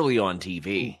was barely on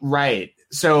TV. Right.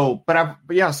 So,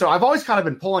 so I've always kind of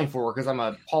been pulling for her because I'm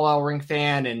a Paul Ellering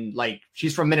fan and like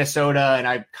she's from Minnesota and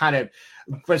I kind of,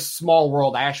 for a small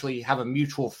world, I actually have a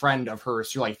mutual friend of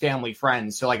hers through like family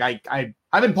friends. So like I've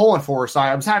been pulling for her. So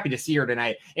I was happy to see her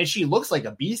tonight and she looks like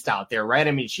a beast out there, right?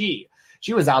 I mean, she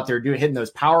was out there hitting those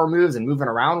power moves and moving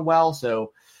around well.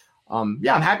 So I'm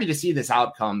happy to see this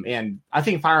outcome. And I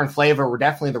think Fire and Flavor were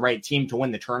definitely the right team to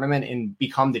win the tournament and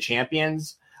become the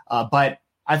champions. But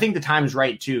I think the time is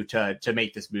right, too, to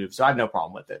make this move. So I have no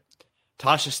problem with it.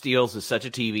 Tasha Steelz is such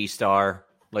a TV star.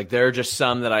 Like, there are just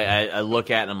some that I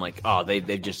look at and I'm like, oh,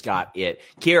 they've just got it.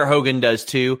 Kiera Hogan does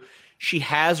too. She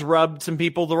has rubbed some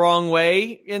people the wrong way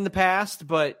in the past,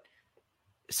 but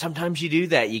sometimes you do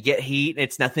that. You get heat, and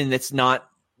it's nothing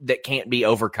that can't be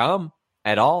overcome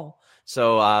at all.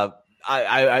 So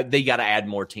they got to add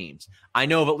more teams. I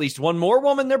know of at least one more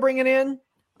woman they're bringing in.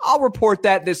 I'll report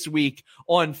that this week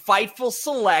on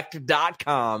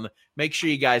FightfulSelect.com. Make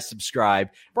sure you guys subscribe.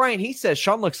 Brian, he says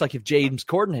Sean looks like if James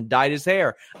Corden had dyed his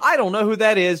hair. I don't know who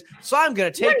that is, so I'm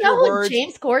going to take your words. Who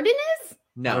James Corden is?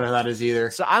 No, I don't know who that is either.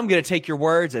 So I'm going to take your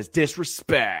words as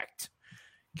disrespect.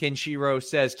 Kenshiro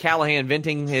says Callahan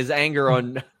venting his anger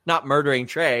on not murdering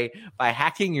Trey by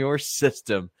hacking your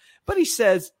system. But he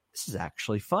says, this is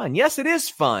actually fun. Yes, it is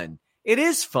fun. It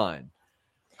is fun.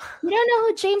 You don't know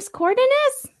who James Corden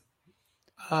is?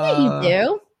 Yeah, you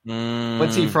do.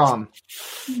 What's he from?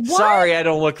 What? Sorry, I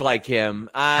don't look like him.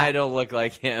 I don't look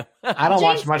like him. I don't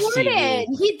watch much Corden. TV.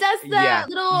 He does the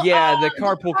little the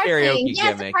carpool car karaoke thing.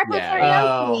 Yes, gimmick. the carpool Yeah.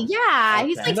 karaoke. Yeah, Okay.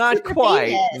 he's like Not super quite.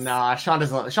 famous. Nah, Sean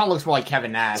doesn't. Sean looks more like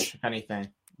Kevin Nash, if anything.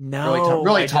 No,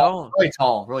 really I tall, don't.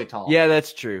 really tall. Yeah,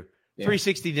 that's true. Yeah.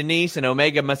 360 Denise and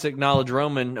Omega must acknowledge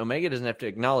Roman. Omega doesn't have to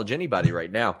acknowledge anybody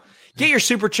right now. Get your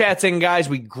super chats in, guys.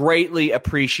 We greatly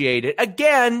appreciate it.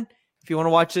 Again, if you want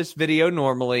to watch this video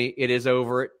normally, it is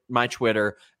over at my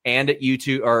Twitter and at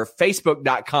YouTube or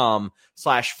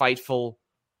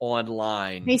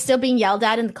Facebook.com/FightfulOnline. Are you still being yelled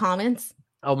at in the comments?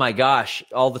 Oh my gosh,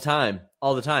 all the time.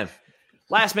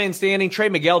 Last man standing, Trey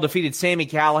Miguel defeated Sami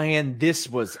Callihan. This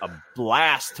was a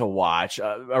blast to watch.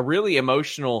 A really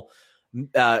emotional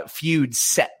feud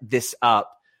set this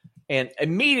up. And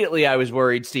immediately I was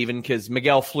worried, Steven, because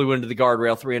Miguel flew into the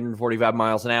guardrail 345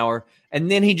 miles an hour. And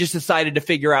then he just decided to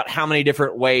figure out how many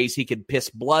different ways he could piss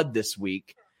blood this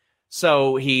week.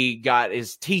 So he got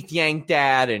his teeth yanked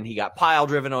at, and he got pile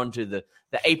driven onto the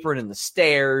apron and the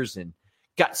stairs, and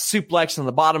got suplexed on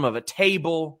the bottom of a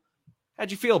table.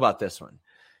 How'd you feel about this one?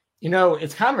 You know,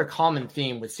 it's kind of a common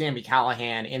theme with Sami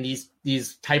Callihan in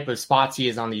these type of spots he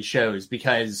is on these shows,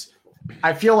 because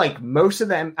I feel like most of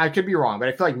them, I could be wrong, but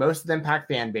I feel like most of the Impact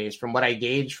fan base, from what I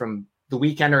gauge from the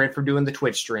weekend or from doing the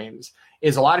Twitch streams,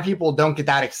 is a lot of people don't get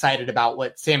that excited about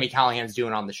what Sami Callihan's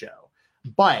doing on the show.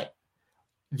 But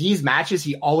these matches,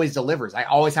 he always delivers. I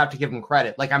always have to give him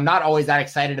credit. Like, I'm not always that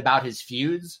excited about his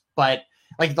feuds, but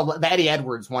like the Eddie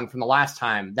Edwards one from the last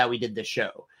time that we did this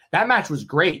show, that match was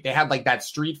great. They had like that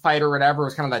street fight or whatever. It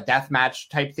was kind of that death match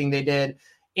type thing they did.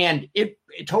 And it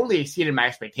totally exceeded my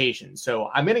expectations. So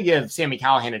I'm going to give Sami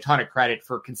Callihan a ton of credit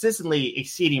for consistently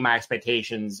exceeding my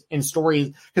expectations in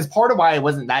stories. Because part of why I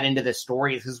wasn't that into this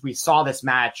story is because we saw this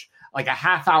match, like a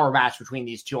half-hour match between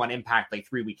these two on Impact like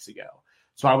 3 weeks ago.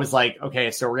 So I was like,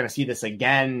 okay, so we're going to see this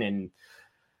again. And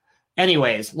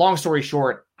anyways, long story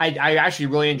short, I actually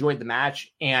really enjoyed the match.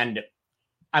 And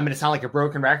I'm going to sound like a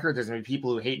broken record. There's going to be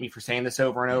people who hate me for saying this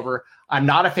over and over. I'm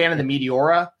not a fan of the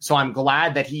Meteora, so I'm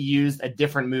glad that he used a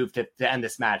different move to end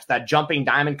this match. That jumping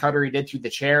diamond cutter he did through the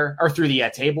chair or through the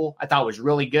table, I thought was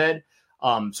really good.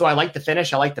 So I like the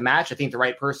finish. I like the match. I think the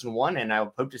right person won, and I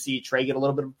hope to see Trey get a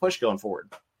little bit of a push going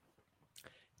forward.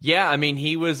 Yeah, I mean,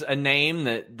 he was a name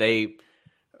that they,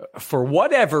 for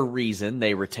whatever reason,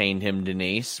 they retained him,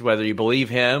 Denise, whether you believe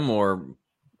him or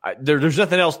there's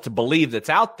nothing else to believe that's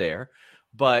out there.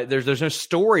 But there's no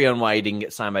story on why he didn't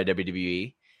get signed by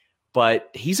WWE. But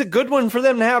he's a good one for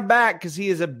them to have back because he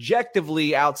is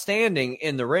objectively outstanding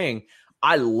in the ring.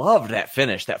 I loved that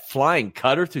finish. That flying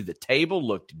cutter through the table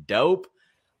looked dope.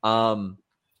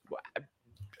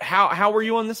 How were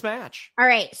you on this match? All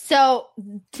right. So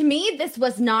to me, this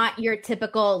was not your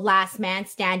typical last man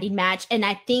standing match. And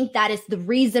I think that is the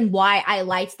reason why I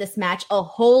liked this match a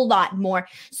whole lot more.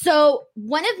 So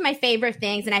one of my favorite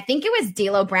things, and I think it was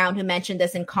D'Lo Brown who mentioned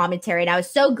this in commentary, and I was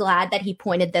so glad that he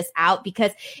pointed this out because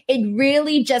it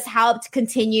really just helped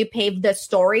continue pave the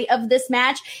story of this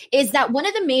match, is that one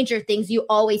of the major things you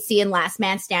always see in last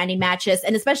man standing matches,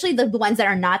 and especially the ones that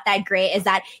are not that great, is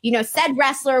that, said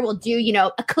wrestler will do,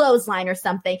 a clothesline or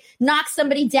something, knock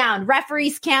somebody down,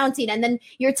 referees counting, and then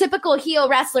your typical heel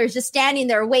wrestler is just standing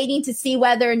there waiting to see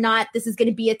whether or not this is going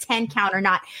to be a 10 count or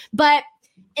not. But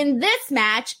in this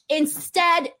match,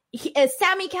 instead,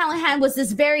 Sami Callihan was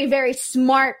this very, very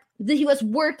smart. He was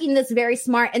working this very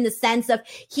smart in the sense of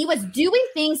he was doing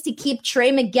things to keep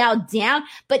Trey Miguel down,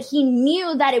 but he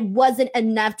knew that it wasn't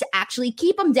enough to actually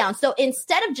keep him down. So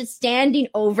instead of just standing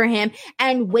over him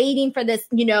and waiting for this,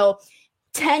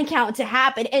 10 count to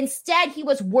happen. Instead, he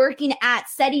was working at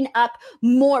setting up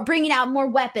more, bringing out more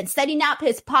weapons, setting up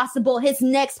his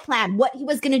next plan, what he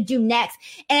was going to do next.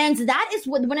 And that is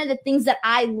one of the things that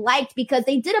I liked, because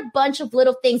they did a bunch of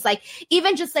little things, like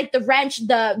even just like the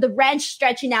wrench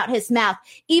stretching out his mouth,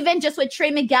 even just with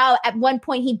Trey Miguel at one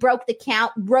point, he broke the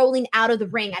count rolling out of the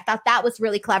ring. I thought that was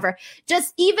really clever.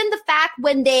 Just even the fact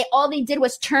when all they did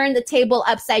was turn the table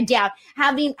upside down,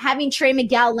 having Trey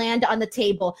Miguel land on the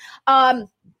table.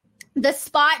 The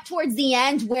spot towards the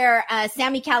end where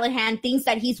Sami Callihan thinks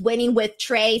that he's winning with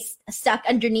Trey stuck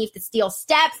underneath the steel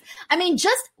steps. I mean,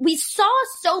 we saw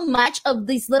so much of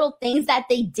these little things that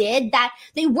they did, that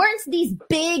they weren't these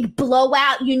big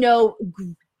blowout,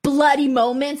 bloody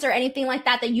moments or anything like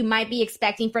that you might be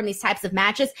expecting from these types of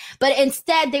matches. But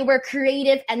instead, they were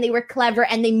creative and they were clever,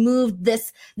 and they moved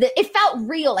it felt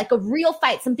real, like a real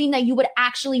fight, something that you would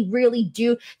actually really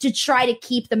do to try to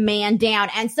keep the man down.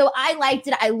 And so I liked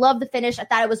it. I love the finish. I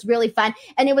thought it was really fun.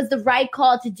 And it was the right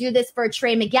call to do this for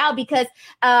Trey Miguel, because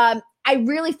I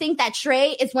really think that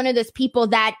Trey is one of those people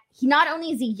that he not only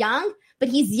is he young, but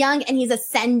he's young and he's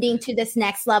ascending to this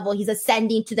next level. He's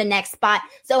ascending to the next spot.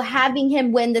 So having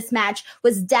him win this match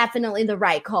was definitely the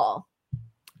right call.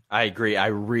 I agree. I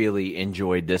really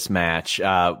enjoyed this match.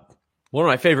 One of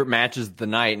my favorite matches of the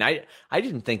night. And I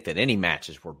didn't think that any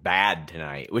matches were bad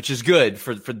tonight, which is good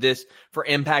for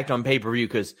Impact on pay-per-view.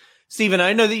 Because, Steven,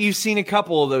 I know that you've seen a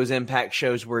couple of those Impact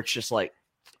shows where it's just like,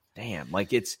 damn,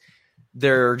 like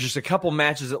there are just a couple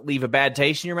matches that leave a bad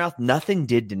taste in your mouth. Nothing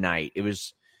did tonight. It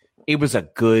was a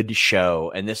good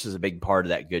show, and this is a big part of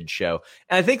that good show.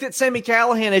 And I think that Sami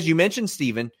Callihan, as you mentioned,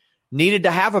 Steven, needed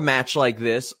to have a match like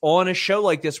this on a show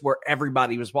like this where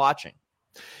everybody was watching.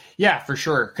 Yeah, for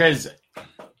sure. Because,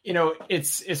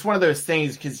 it's one of those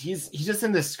things, because he's just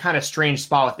in this kind of strange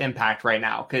spot with Impact right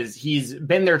now, because he's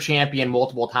been their champion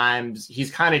multiple times.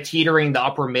 He's kind of teetering the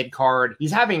upper mid card.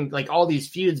 He's having like all these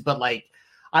feuds, but like,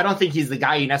 I don't think he's the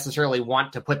guy you necessarily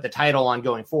want to put the title on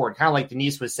going forward. Kind of like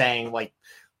Denise was saying, like,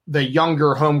 the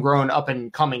younger homegrown up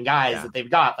and coming guys that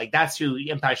they've got, like that's who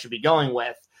Impact should be going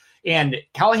with. And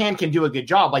Callihan can do a good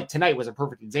job. Like tonight was a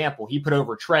perfect example. He put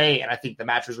over Trey, and I think the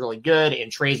match was really good.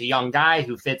 And Trey's a young guy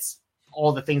who fits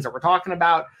all the things that we're talking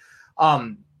about.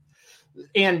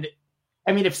 And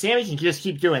I mean, if Sami can just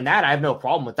keep doing that, I have no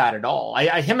problem with that at all.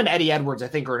 Him and Eddie Edwards, I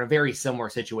think, are in a very similar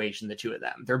situation, the two of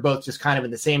them. They're both just kind of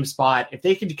in the same spot. If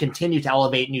they could continue to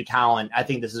elevate new talent, I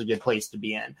think this is a good place to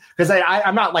be in. Because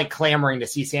I'm not like clamoring to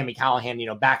see Sami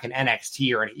Callihan, back in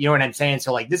NXT or, you know what I'm saying?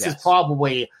 So like, this is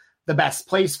probably the best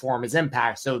place for him is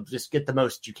Impact. So just get the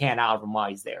most you can out of him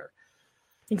while he's there.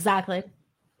 Exactly.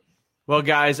 Well,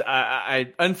 guys,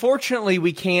 I unfortunately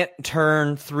we can't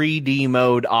turn 3D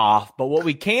mode off, but what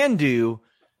we can do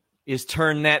is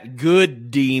turn that good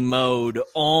D mode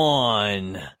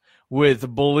on with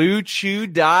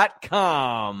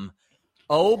BlueChew.com.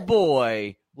 Oh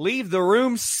boy, leave the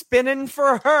room spinning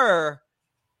for her.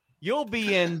 You'll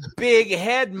be in big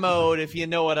head mode, if you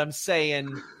know what I'm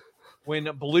saying, when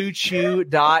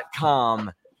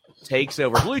BlueChew.com takes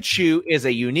over. Blue Chew is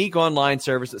a unique online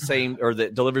service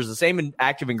that delivers the same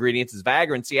active ingredients as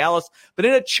Viagra and Cialis, but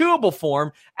in a chewable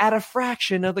form at a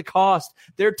fraction of the cost.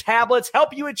 Their tablets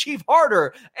help you achieve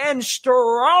harder and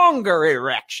stronger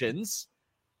erections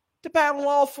to battle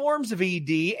all forms of ED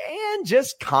and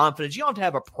just confidence. You don't have to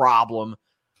have a problem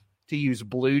to use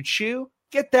Blue Chew.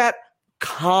 Get that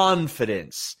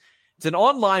confidence. It's an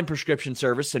online prescription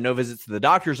service, so no visits to the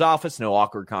doctor's office, no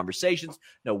awkward conversations,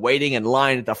 no waiting in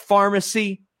line at the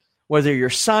pharmacy. Whether you're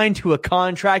signed to a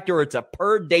contract or it's a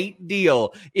per-date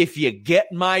deal, if you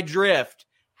get my drift,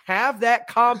 have that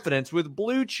confidence with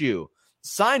Blue Chew.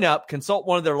 Sign up, consult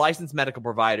one of their licensed medical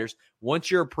providers.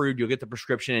 Once you're approved, you'll get the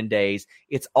prescription in days.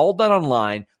 It's all done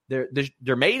online.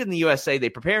 They're made in the USA. They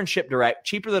prepare and ship direct,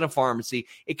 cheaper than a pharmacy.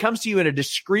 It comes to you in a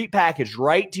discreet package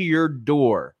right to your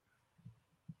door.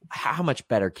 How much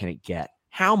better can it get?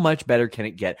 How much better can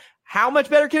it get? How much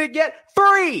better can it get?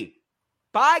 Free!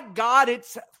 By God,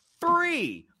 it's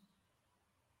free.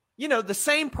 The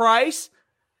same price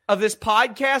of this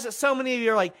podcast that so many of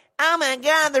you are like, oh my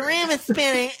God, the room is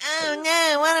spinning. Oh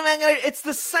no, what am I going to do? It's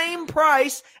the same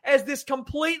price as this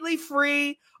completely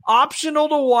free, optional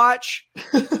to watch,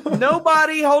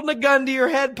 nobody holding a gun to your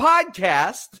head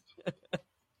podcast.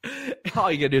 All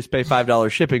you got to do is pay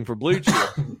 $5 shipping for Blue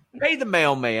Chew. Pay the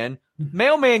mailman.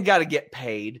 Mailman got to get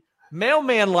paid.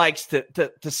 Mailman likes to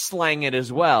slang it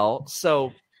as well.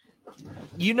 So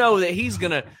you know that he's going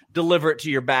to deliver it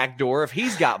to your back door if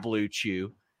he's got Blue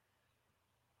Chew.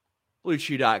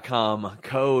 BlueChew.com,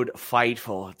 code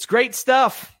FIGHTFUL. It's great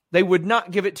stuff. They would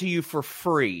not give it to you for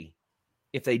free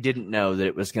if they didn't know that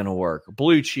it was going to work.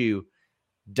 BlueChew.com,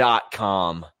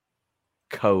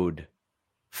 code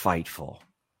FIGHTFUL.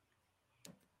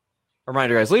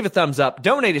 Reminder, guys, leave a thumbs up,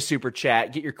 donate a super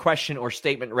chat, get your question or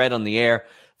statement read on the air.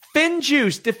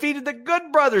 FinJuice defeated the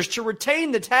Good Brothers to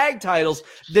retain the tag titles.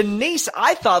 Denise,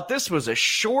 I thought this was a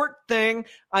short thing.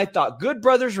 I thought Good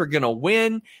Brothers were going to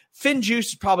win. FinJuice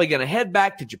is probably going to head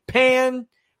back to Japan,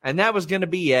 and that was going to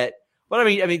be it. But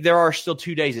I mean, there are still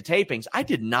 2 days of tapings. I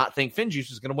did not think FinJuice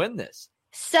was going to win this.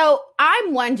 So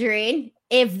I'm wondering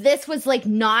if this was like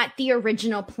not the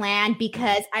original plan,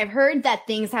 because I've heard that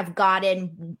things have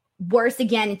gotten worse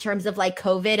again in terms of like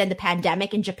COVID and the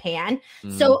pandemic in Japan.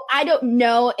 So I don't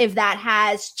know if that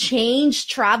has changed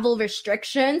travel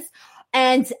restrictions.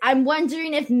 And I'm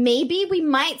wondering if maybe we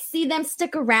might see them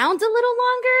stick around a little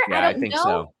longer. Yeah, I don't know.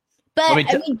 So. But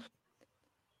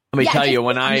Let me tell you,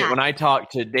 when I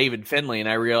talked to David Finley and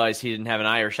I realized he didn't have an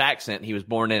Irish accent, he was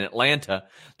born in Atlanta.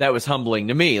 That was humbling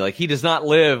to me. Like, he does not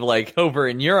live like over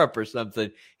in Europe or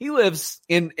something. He lives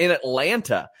in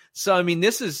Atlanta. So I mean,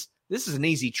 this is an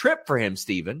easy trip for him,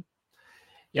 Steven.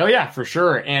 Oh, yeah, for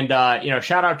sure. And,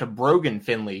 shout out to Brogan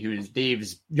Finley, who's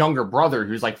Dave's younger brother,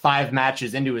 who's like 5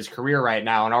 matches into his career right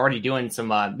now and already doing some,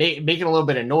 making a little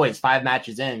bit of noise 5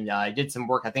 matches in. He did some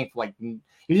work, I think, for like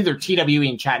either TWE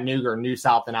in Chattanooga or New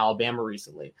South in Alabama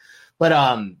recently. But,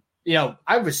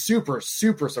 I was super,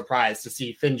 super surprised to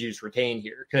see FinJuice retain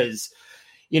here because,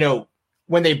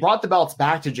 when they brought the belts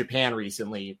back to Japan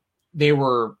recently, they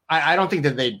were, I don't think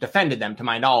that they defended them to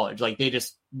my knowledge. Like, they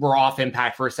just were off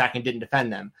Impact for a second, didn't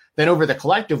defend them. Then over the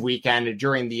collective weekend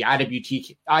during the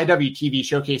IWTV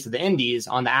Showcase of the Indies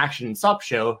on the Action and Sup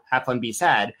show, Have Fun Be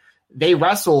Sad, they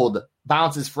wrestled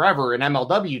Bounces Forever, an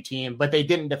MLW team, but they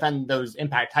didn't defend those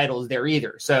Impact titles there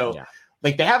either. So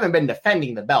they haven't been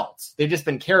defending the belts. They've just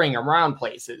been carrying them around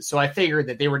places. So I figured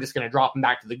that they were just going to drop them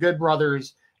back to the Good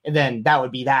Brothers. And then that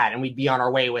would be that. And we'd be on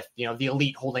our way with, the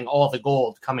Elite holding all the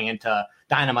gold coming into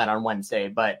Dynamite on Wednesday.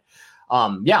 But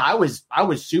I was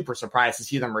super surprised to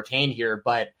see them retain here,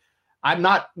 but I'm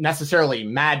not necessarily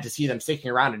mad to see them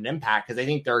sticking around in Impact because I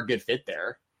think they're a good fit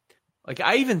there. Like,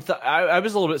 I even thought I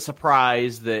was a little bit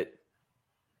surprised that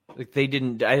like they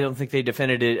didn't. I don't think they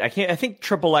defended it. I think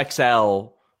Triple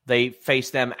XL, they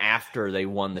faced them after they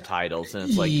won the titles, and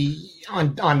it's like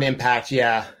on Impact,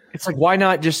 yeah. It's like, why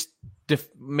not just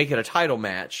make it a title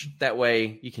match? That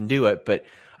way you can do it. But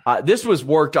this was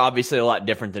worked obviously a lot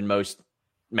different than most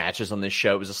matches on this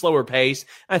show. It was a slower pace.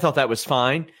 I thought that was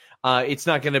fine. It's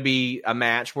not going to be a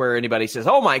match where anybody says,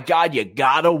 "Oh my God, you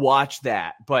gotta watch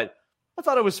that." But I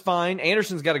thought it was fine.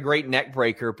 Anderson's got a great neck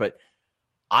breaker, but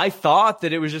I thought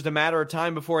that it was just a matter of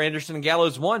time before Anderson and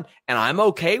Gallows won, and I'm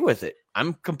okay with it.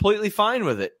 I'm completely fine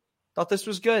with it. Thought this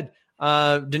was good.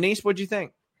 Denise, what'd you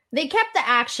think? They kept the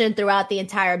action throughout the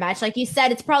entire match. Like you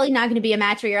said, it's probably not going to be a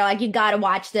match where you're like, you got to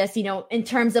watch this, in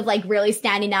terms of like really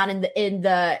standing out in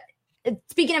the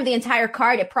speaking of the entire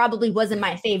card, it probably wasn't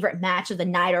my favorite match of the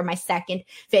night or my second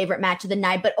favorite match of the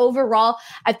night. But overall,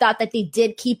 I thought that they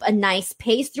did keep a nice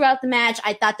pace throughout the match.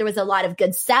 I thought there was a lot of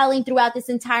good selling throughout this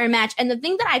entire match. And the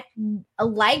thing that I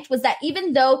liked was that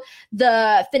even though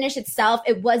the finish itself,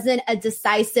 it wasn't a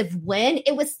decisive win,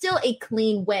 it was still a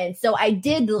clean win. So I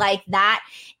did like that.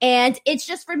 And it's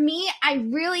just, for me, I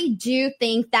really do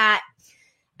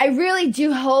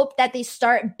hope that they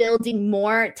start building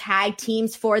more tag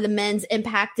teams for the men's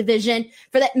Impact division,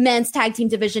 for the men's tag team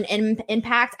division in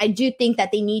Impact. I do think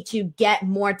that they need to get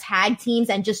more tag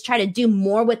teams and just try to do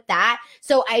more with that.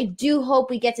 So I do hope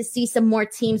we get to see some more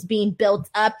teams being built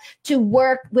up to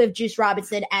work with Juice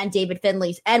Robinson and David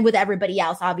Finley and with everybody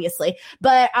else, obviously.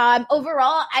 But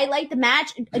overall, I like the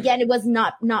match. Again, it was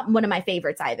not one of my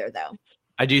favorites either, though.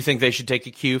 I do think they should take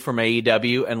a cue from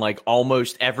AEW, and like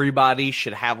almost everybody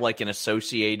should have like an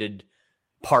associated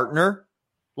partner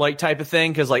like type of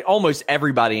thing. Cause like almost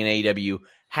everybody in AEW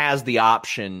has the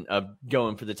option of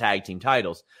going for the tag team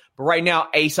titles. But right now,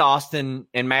 Ace Austin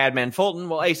and Madman Fulton,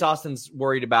 well, Ace Austin's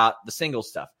worried about the single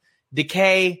stuff.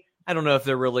 Decay, I don't know if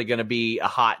they're really going to be a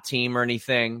hot team or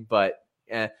anything, but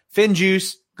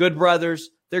FinJuice, Good Brothers,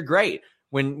 they're great.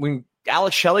 When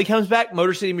Alex Shelley comes back,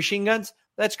 Motor City Machine Guns,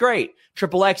 that's great.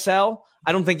 Triple XL,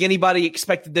 I don't think anybody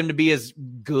expected them to be as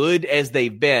good as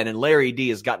they've been. And Larry D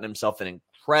has gotten himself in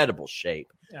incredible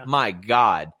shape. Yeah. My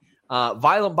God.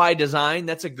 Violent by Design,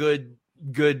 that's a good,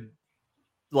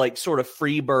 like sort of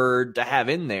free bird to have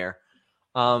in there.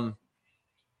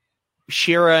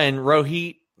 Shira and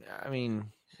Rohit, I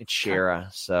mean, It's Shera.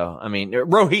 So, I mean,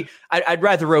 Rohit, I'd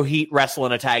rather Rohit wrestle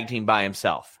in a tag team by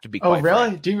himself, to be quite really?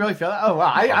 frank. Do you really feel that? Oh,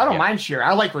 wow. I don't mind Shera.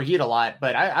 I like Rohit a lot,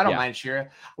 but I don't mind Shera.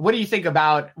 What do you think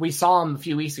about, we saw him a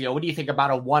few weeks ago. What do you think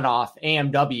about a one-off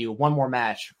AMW, one more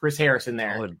match, Chris Harris in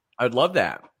there? I would love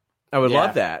that. I would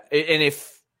love that. And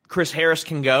if Chris Harris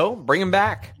can go, bring him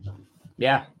back.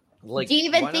 Yeah. Do you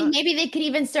even think maybe they could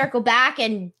even circle back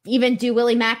and even do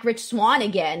Willie Mack, Rich Swann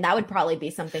again? That would probably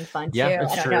be something fun too. I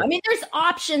don't know. I mean, there's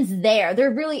options there. There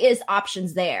really is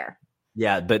options there.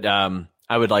 Yeah, but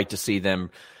I would like to see them.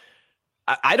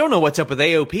 I don't know what's up with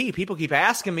AOP. People keep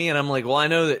asking me, and I'm like, well, I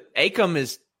know that Akam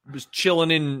was chilling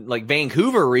in like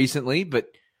Vancouver recently, but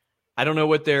I don't know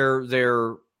what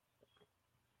their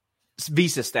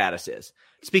visa status is.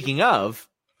 Speaking of,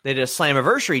 they did a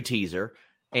Slammiversary teaser.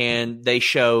 And they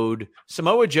showed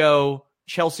Samoa Joe,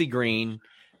 Chelsea Green,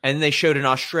 and they showed an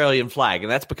Australian flag. And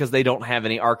that's because they don't have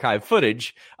any archive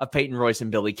footage of Peyton Royce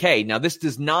and Billie Kay. Now, this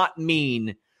does not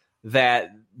mean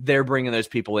that they're bringing those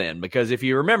people in. Because if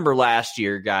you remember last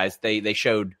year, guys, they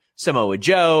showed Samoa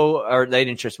Joe, or they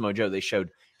didn't show Samoa Joe. They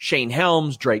showed Shane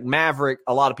Helms, Drake Maverick,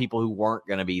 a lot of people who weren't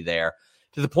going to be there.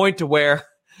 To the point to where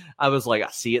I was like,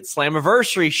 I see it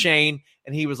Slammiversary, Shane.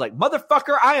 And he was like,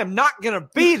 motherfucker, I am not going to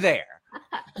be there.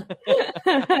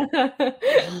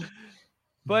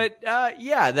 But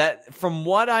that from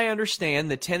what I understand,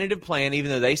 the tentative plan,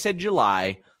 even though they said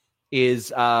July,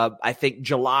 is I think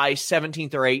July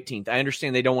 17th or 18th. I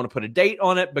understand they don't want to put a date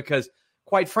on it because,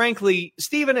 quite frankly,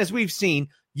 Steven, as we've seen,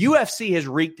 UFC has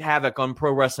wreaked havoc on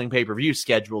pro wrestling pay-per-view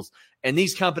schedules, and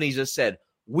these companies have said,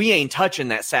 we ain't touching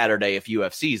that Saturday if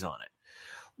UFC's on it.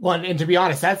 Well, and to be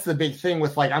honest, that's the big thing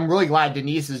with, like, I'm really glad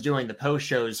Denise is doing the post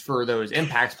shows for those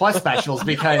Impact Plus specials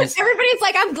because everybody's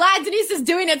like, I'm glad Denise is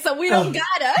doing it, so we don't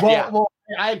gotta. Well,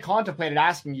 I had contemplated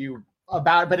asking you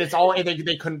about it, but it's all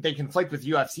they conflict with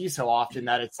UFC so often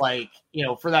that it's like,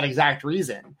 for that exact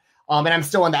reason. And I'm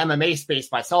still in the MMA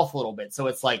space myself a little bit, so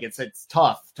it's like it's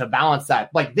tough to balance that.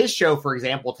 Like this show, for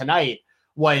example, tonight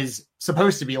was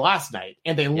supposed to be last night,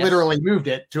 and they literally moved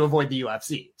it to avoid the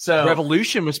UFC. So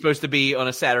Revolution was supposed to be on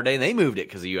a Saturday, and they moved it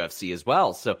because of UFC as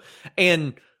well. So,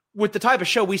 and with the type of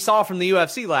show we saw from the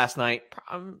UFC last night,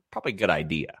 probably a good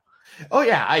idea. Oh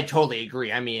yeah, I totally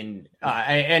agree. I mean,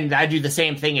 and I do the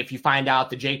same thing. If you find out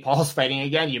that Jake Paul's fighting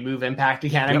again, you move Impact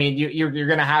again. Yep. I mean, you're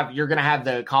gonna have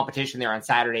the competition there on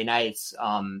Saturday nights.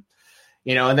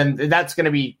 And then that's going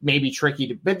to be maybe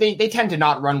tricky but they tend to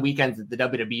not run weekends that the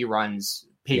WWE runs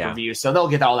pay-per-view. So they'll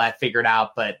get all that figured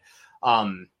out. But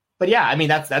yeah, I mean,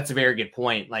 that's a very good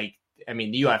point. Like, I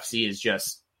mean, the UFC is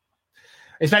just,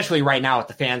 especially right now with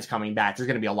the fans coming back, there's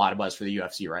going to be a lot of buzz for the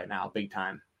UFC right now. Big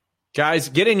time. Guys,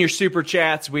 get in your super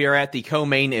chats. We are at the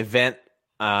co-main event.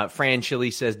 Fran Chili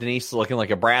says, Denise is looking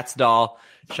like a Bratz doll.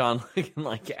 Sean looking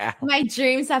like Al. My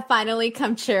dreams have finally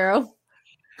come true.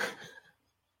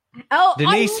 Oh,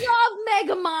 Denise. I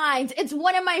love Megamind. It's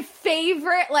one of my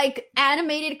favorite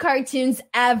animated cartoons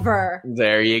ever.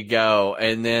 There you go.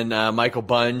 And then Michael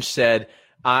Bunge said,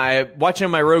 I watch it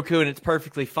on my Roku and it's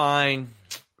perfectly fine.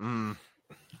 And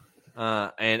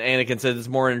Anakin said it's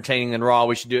more entertaining than Raw.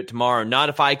 We should do it tomorrow. Not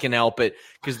if I can help it,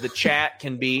 because the chat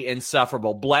can be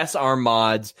insufferable. Bless our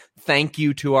mods. Thank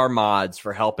you to our mods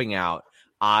for helping out.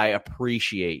 I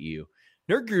appreciate you.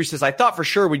 Nerd Guru says, I thought for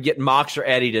sure we'd get Mox or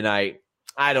Eddie tonight.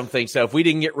 I don't think so. If we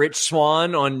didn't get Rich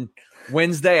Swann on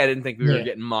Wednesday, I didn't think we were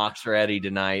getting Mox or Eddie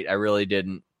tonight. I really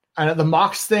didn't. I know the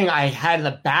Mox thing I had in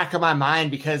the back of my mind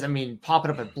because, I mean,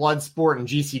 popping up at Bloodsport and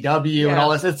GCW and all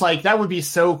this, it's like that would be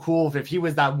so cool if he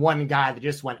was that one guy that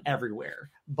just went everywhere.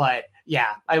 But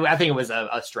yeah, I think it was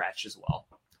a stretch as well.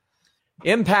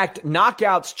 Impact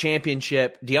Knockouts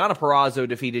Championship. Deonna Purrazzo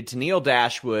defeated Tennille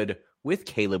Dashwood with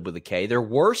Caleb with a K. There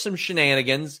were some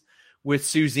shenanigans with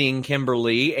Susie and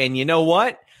Kimberly. And you know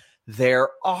what? There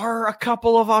are a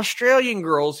couple of Australian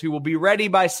girls who will be ready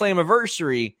by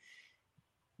Slammiversary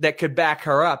that could back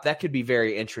her up. That could be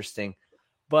very interesting.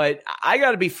 But I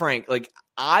got to be frank.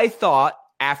 I thought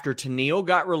after Tennille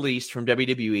got released from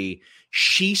WWE,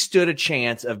 she stood a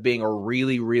chance of being a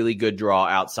really, really good draw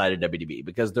outside of WWE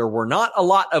because there were not a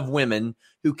lot of women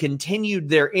who continued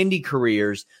their indie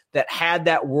careers that had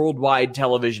that worldwide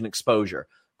television exposure.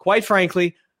 Quite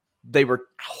frankly, they were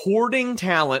hoarding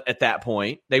talent at that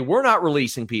point. They were not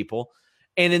releasing people.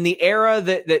 And in the era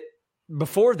that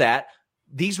before that,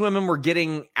 these women were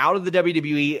getting out of the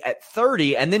WWE at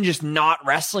 30 and then just not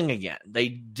wrestling again.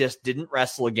 They just didn't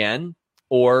wrestle again,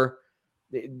 or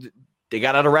they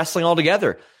got out of wrestling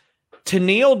altogether.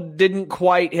 Tennille didn't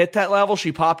quite hit that level.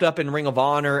 She popped up in Ring of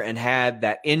Honor and had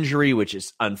that injury, which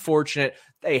is unfortunate.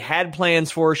 They had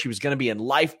plans for her. She was going to be in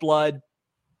Lifeblood.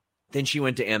 Then she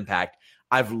went to Impact.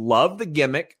 I've loved the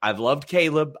gimmick. I've loved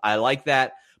Caleb. I like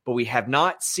that. But we have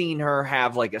not seen her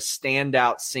have like a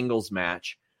standout singles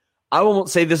match. I won't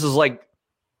say this is like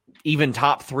even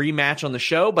top 3 match on the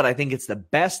show, but I think it's the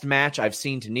best match I've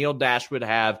seen Tenille Dashwood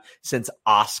have since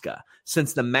Asuka,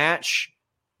 since the match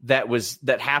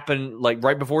that happened like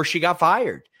right before she got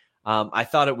fired. I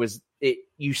thought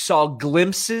you saw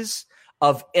glimpses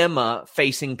of Emma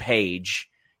facing Paige.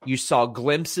 You saw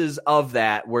glimpses of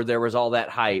that where there was all that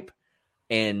hype,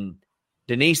 and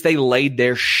Denise, they laid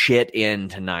their shit in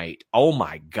tonight. Oh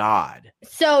my God.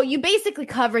 So you basically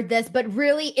covered this, but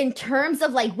really in terms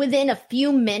of like within a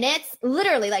few minutes,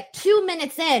 literally like 2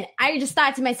 minutes in, I just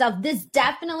thought to myself, this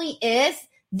definitely is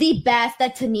the best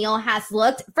that Tenille has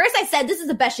looked. First, I said, this is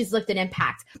the best she's looked in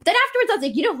Impact. But then afterwards, I was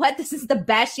like, you know what? This is the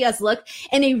best she has looked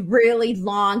in a really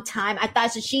long time. I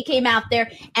thought that she came out there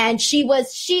and she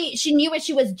knew what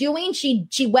she was doing.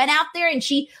 She went out there and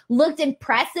she looked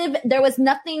impressive. There was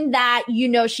nothing that,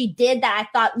 she did that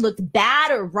I thought looked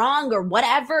bad or wrong or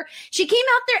whatever. She came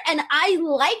out there and I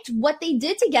liked what they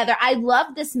did together. I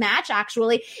loved this match,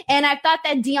 actually. And I thought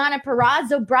that Deonna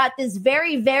Purrazzo brought this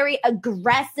very, very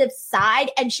aggressive side,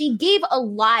 and she gave a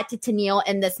lot to Tenille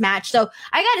in this match. So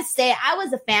I gotta say, I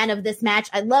was a fan of this match.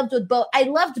 I loved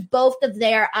both of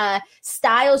their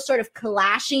styles sort of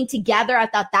clashing together. I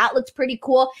thought that looked pretty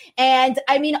cool. And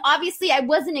I mean, obviously, I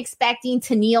wasn't expecting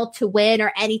Tenille to win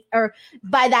or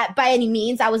by any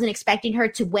means. I wasn't expecting her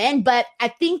to win, but I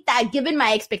think that given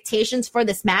my expectations for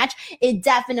this match, it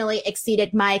definitely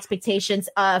exceeded my expectations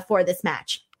for this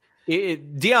match.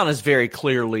 Deonna's very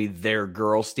clearly their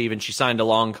girl, Steven. She signed a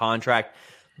long contract.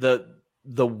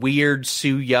 The weird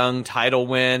Su Yung title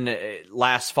win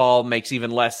last fall makes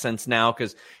even less sense now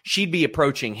because she'd be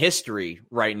approaching history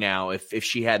right now if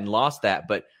she hadn't lost that.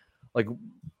 But like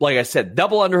I said,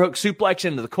 double underhook suplex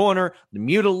into the corner, the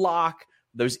Muta lock,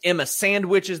 those Emma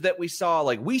sandwiches that we saw,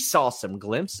 like we saw some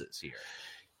glimpses here.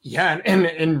 Yeah,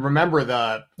 and remember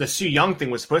the Su Yung thing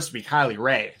was supposed to be Kylie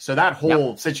Rae, so that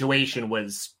whole situation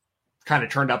was kind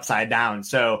of turned upside down.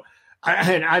 So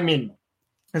I mean,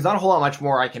 there's not a whole lot much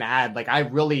more I can add. Like, I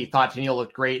really thought Tenille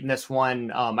looked great in this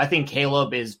one. I think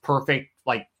Caleb is perfect,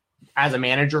 like, as a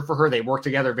manager for her. They work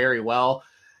together very well.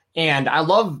 And I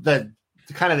love the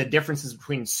kind of the differences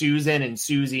between Susan and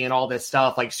Susie and all this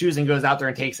stuff. Like, Susan goes out there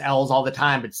and takes L's all the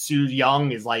time, but Su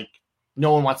Yung is like,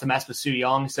 no one wants to mess with Su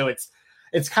Yung. So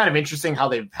it's kind of interesting how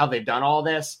they've done all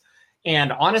this.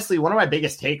 And honestly, one of my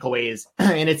biggest takeaways,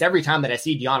 and it's every time that I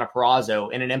see Deonna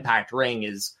Purrazzo in an Impact ring,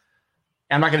 is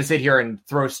I'm not going to sit here and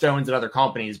throw stones at other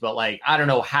companies, but like, I don't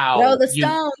know how. Throw the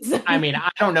stones. I mean, I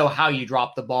don't know how you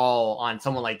drop the ball on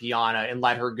someone like Deonna and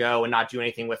let her go and not do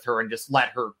anything with her and just let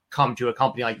her come to a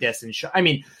company like this. And I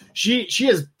mean, she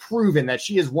has proven that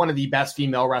she is one of the best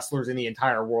female wrestlers in the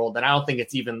entire world. And I don't think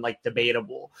it's even like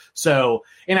debatable. So,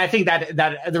 and I think that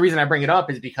the reason I bring it up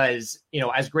is because,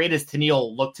 as great as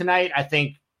Tenille looked tonight, I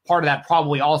think part of that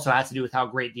probably also has to do with how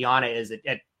great Deonna is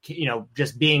at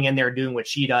just being in there doing what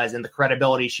she does and the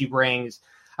credibility she brings.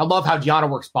 I love how Deonna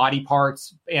works body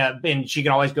parts, and she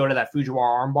can always go to that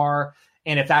Fujiwara armbar.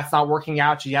 And if that's not working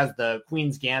out, she has the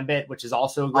Queen's Gambit, which is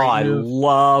also a great move. I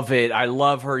love it. I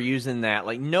love her using that.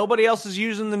 Like, nobody else is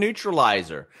using the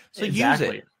neutralizer. So use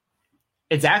it.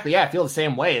 Exactly. Yeah, I feel the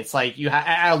same way. It's like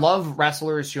I love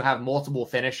wrestlers who have multiple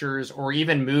finishers or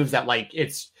even moves that like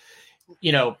it's,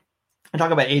 I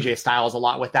talk about AJ Styles a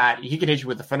lot with that. He can hit you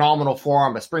with a phenomenal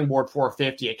forearm, a springboard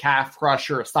 450, a calf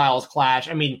crusher, a Styles clash.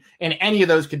 I mean, and any of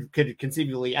those could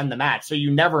conceivably end the match. So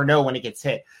you never know when it gets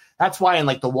hit. That's why in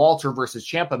like the Walter versus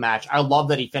Ciampa match, I love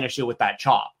that he finished it with that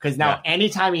chop. Because now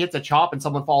anytime he hits a chop and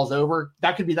someone falls over,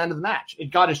 that could be the end of the match.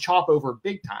 It got his chop over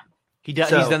big time. He's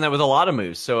done that with a lot of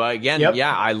moves. So again,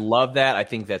 I love that. I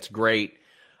think that's great.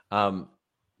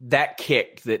 That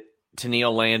kick that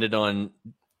Tenille landed on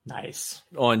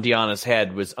Deonna's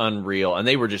head was unreal. And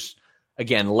they were just,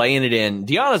 again, laying it in.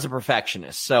 Deonna's a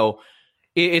perfectionist. So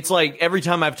it's like every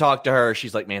time I've talked to her,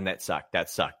 she's like, man, that sucked.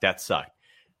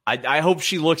 I hope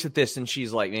she looks at this and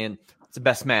she's like, man, it's the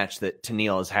best match that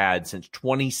Tenille has had since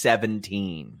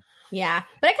 2017. Yeah,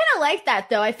 but I kind of like that,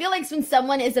 though. I feel like when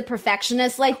someone is a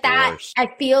perfectionist like that, I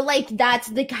feel like that's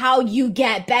how you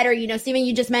get better. Steven,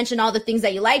 you just mentioned all the things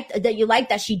that you like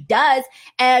that she does.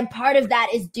 And part of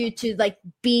that is due to like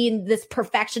being this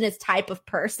perfectionist type of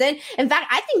person. In fact,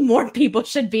 I think more people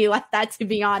should be like that, to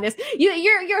be honest.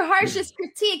 Your harshest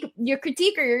critique, your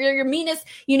critiquer, your meanest,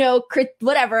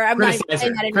 whatever. I'm not even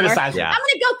saying that anymore. I'm going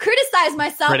to go criticize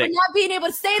myself for not being able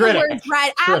to say the words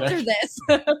right after this.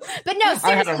 But no,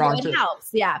 seriously. It helps,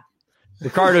 yeah.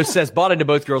 Ricardo says, bought into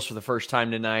both girls for the first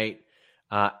time tonight.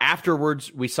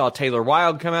 Afterwards, we saw Taylor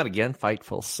Wilde come out again.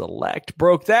 Fightful Select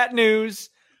broke that news.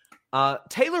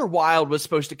 Taylor Wilde was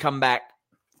supposed to come back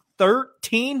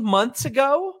 13 months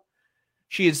ago.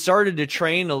 She had started to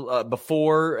train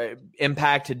before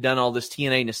Impact had done all this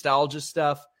TNA nostalgia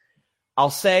stuff. I'll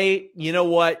say, you know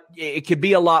what? It could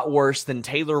be a lot worse than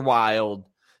Taylor Wilde,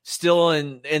 still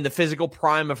in the physical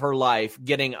prime of her life,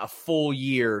 getting a full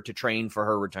year to train for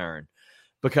her return.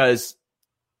 Because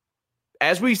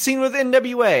as we've seen with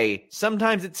NWA,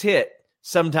 sometimes it's hit,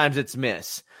 sometimes it's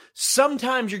miss.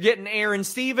 Sometimes you're getting Aaron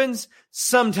Stevens,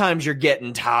 sometimes you're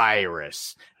getting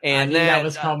Tyrus. And I knew that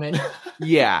was coming.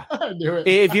 Yeah. I knew it.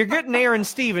 If you're getting Aaron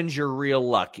Stevens, you're real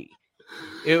lucky.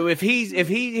 If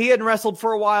he hadn't wrestled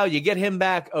for a while, you get him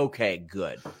back, okay,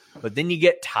 good. But then you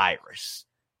get Tyrus,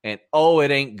 and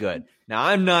it ain't good. Now,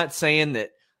 I'm not saying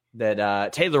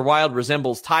that Taylor Wilde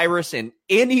resembles Tyrus in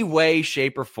any way,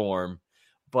 shape, or form,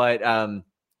 but I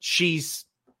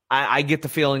get the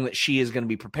feeling that she is going to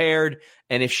be prepared,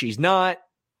 and if she's not,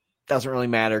 doesn't really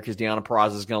matter because Deonna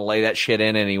Purrazzo is going to lay that shit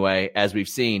in anyway, as we've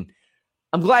seen.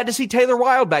 I'm glad to see Taylor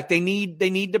Wilde back. They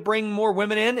need to bring more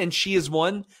women in, and she is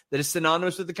one that is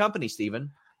synonymous with the company,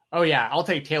 Steven. Oh, yeah. I'll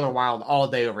take Taylor Wilde all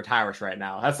day over Tyrus right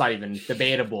now. That's not even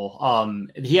debatable.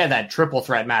 He had that triple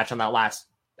threat match on that last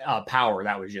Power.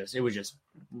 It was just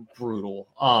brutal.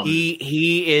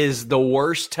 He is the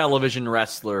worst television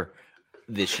wrestler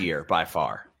this year by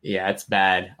far. Yeah, it's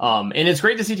bad. And it's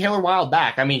great to see Taylor Wilde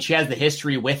back. I mean, she has the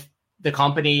history with the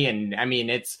company, and I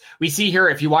mean, we see here,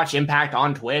 if you watch Impact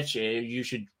on Twitch, you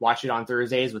should watch it on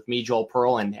Thursdays with me, Joel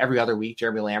Pearl, and every other week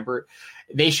Jeremy Lambert.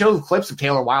 They show clips of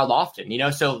Taylor Wilde often,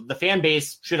 so the fan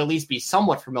base should at least be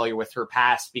somewhat familiar with her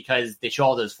past because they show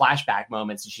all those flashback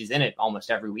moments and she's in it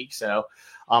almost every week. So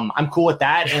I'm cool with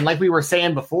that. And like we were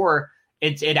saying before,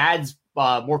 it adds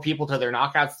more people to their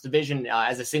Knockouts division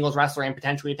as a singles wrestler and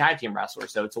potentially a tag team wrestler.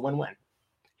 So it's a win-win.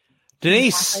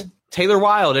 Denise, Taylor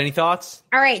Wilde, any thoughts?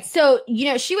 All right. So,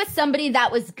 she was somebody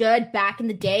that was good back in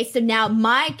the day. So now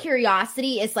my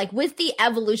curiosity is like with the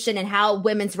evolution and how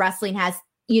women's wrestling has,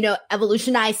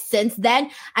 evolutionized since then.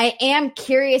 I am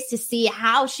curious to see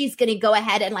how she's going to go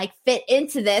ahead and like fit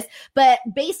into this. But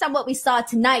based on what we saw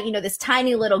tonight, this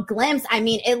tiny little glimpse, I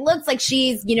mean, it looks like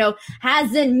she's,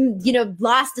 hasn't,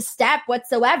 lost a step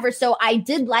whatsoever. So I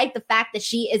did like the fact that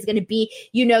she is going to be,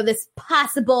 this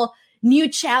possible new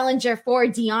challenger for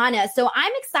Deonna. So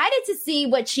I'm excited to see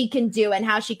what she can do and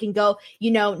how she can go,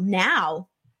 now.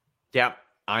 Yeah,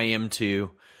 I am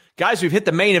too. Guys, we've hit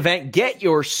the main event. Get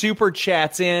your super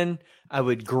chats in. I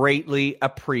would greatly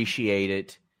appreciate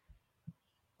it.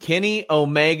 Kenny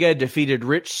Omega defeated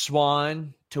Rich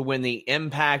Swann to win the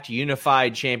Impact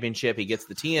Unified Championship. He gets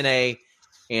the TNA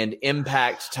and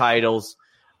Impact titles.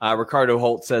 Ricardo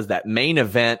Holt says that main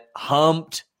event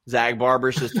humped. Zach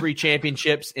Barber says 3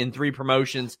 championships in 3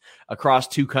 promotions across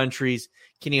 2 countries.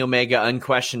 Kenny Omega,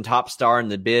 unquestioned top star in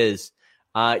the biz.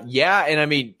 Yeah, and I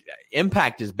mean,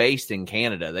 Impact is based in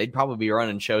Canada. They'd probably be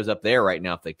running shows up there right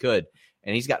now if they could.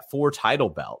 And he's got 4 title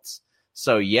belts.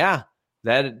 So, yeah,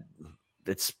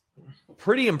 it's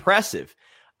pretty impressive.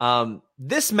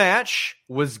 This match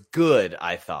was good,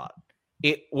 I thought.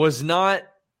 It was not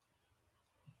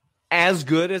as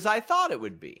good as I thought it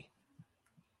would be.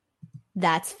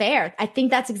 That's fair. I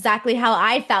think that's exactly how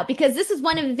I felt because this is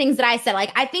one of the things that I said.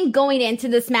 Like, I think going into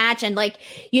this match and like,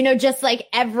 just like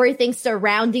everything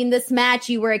surrounding this match,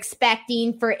 you were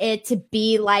expecting for it to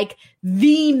be like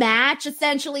the match,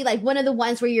 essentially, like one of the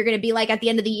ones where you're going to be like at the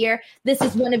end of the year, this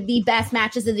is one of the best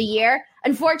matches of the year.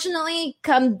 Unfortunately,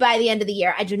 come by the end of the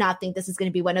year, I do not think this is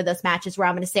going to be one of those matches where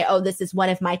I'm going to say, oh, this is one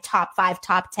of my top 5,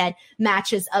 top 10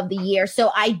 matches of the year.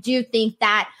 So I do think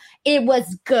that it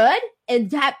was good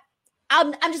and that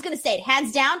I'm just going to say it,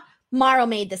 hands down, Mauro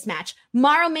made this match.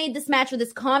 Mauro made this match with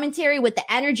his commentary, with the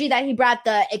energy that he brought,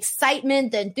 the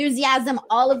excitement, the enthusiasm,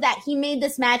 all of that. He made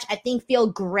this match, I think, feel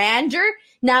grander.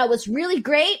 Now, it was really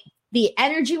great. The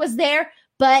energy was there,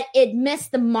 but it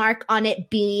missed the mark on it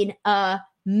being a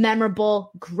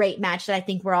memorable, great match that I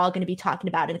think we're all going to be talking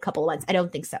about in a couple of months. I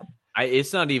don't think so.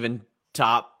 It's not even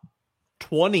top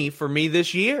 20 for me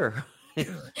this year. See,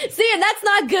 and that's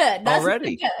not good. That's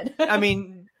already not good. I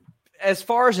mean, as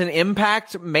far as an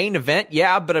Impact main event,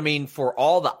 yeah, but I mean, for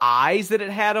all the eyes that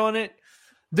it had on it,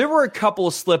 there were a couple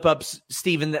of slip-ups,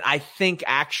 Steven, that I think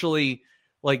actually,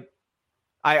 like,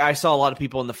 I saw a lot of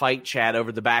people in the fight chat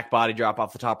over the back body drop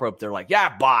off the top rope. They're like,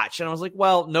 yeah, botch. And I was like,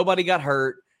 well, nobody got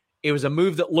hurt. It was a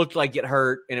move that looked like it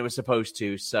hurt, and it was supposed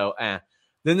to, so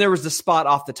Then there was the spot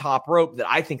off the top rope that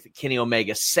I think that Kenny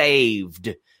Omega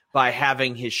saved by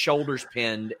having his shoulders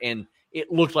pinned, and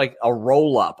it looked like a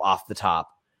roll-up off the top.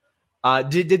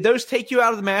 Did those take you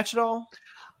out of the match at all?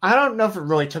 I don't know if it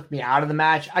really took me out of the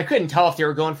match. I couldn't tell if they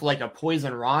were going for like a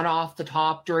poison run off the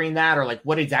top during that, or like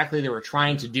what exactly they were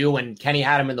trying to do when Kenny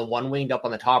had him in the one winged up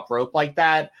on the top rope like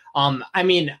that. I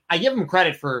mean, I give him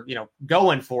credit for,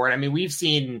 going for it. I mean, we've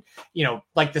seen,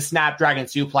 like the Snapdragon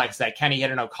suplex that Kenny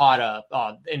hit an Okada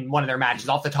in one of their matches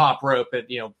off the top rope that,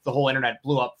 the whole internet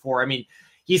blew up for. I mean,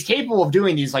 he's capable of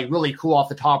doing these like really cool off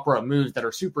the top rope moves that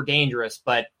are super dangerous,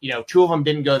 but, two of them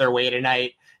didn't go their way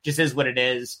tonight. Just is what it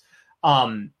is.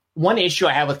 One issue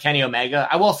I have with Kenny Omega,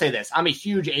 I will say this. I'm a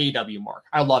huge AEW mark.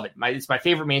 I love it. It's my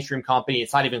favorite mainstream company.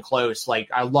 It's not even close. Like,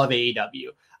 I love AEW.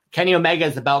 Kenny Omega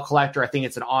is the belt collector. I think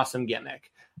it's an awesome gimmick.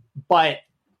 But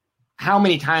how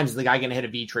many times is the guy going to hit a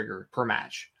V-trigger per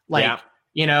match? Like,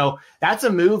 that's a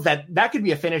move that could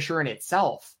be a finisher in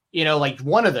itself. Like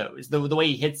one of those, the way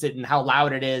he hits it and how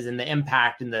loud it is and the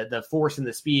impact and the force and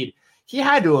the speed. He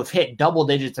had to have hit double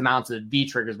digits amounts of V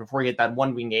triggers before he hit that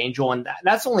one winged angel. And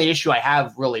that's the only issue I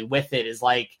have really with it is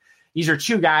like, these are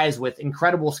two guys with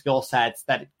incredible skill sets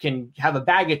that can have a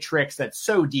bag of tricks that's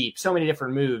so deep, so many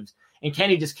different moves. And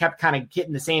Kenny just kept kind of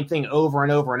getting the same thing over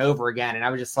and over and over again. And I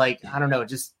was just like, I don't know,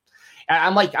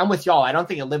 I'm with y'all. I don't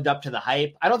think it lived up to the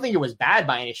hype. I don't think it was bad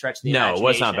by any stretch of the imagination. No, it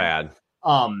was not bad.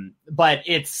 But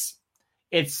it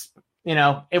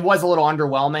was a little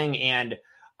underwhelming, and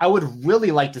I would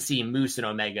really like to see Moose and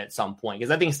Omega at some point,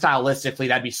 because I think stylistically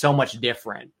that'd be so much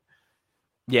different.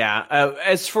 Yeah.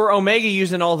 As for Omega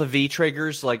using all the V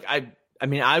triggers, like I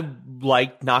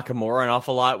liked Nakamura an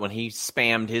awful lot when he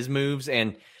spammed his moves.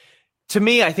 And to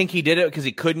me, I think he did it because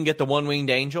he couldn't get the one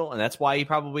winged angel. And that's why he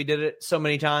probably did it so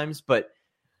many times. But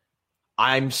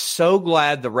I'm so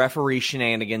glad the referee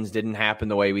shenanigans didn't happen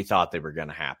the way we thought they were going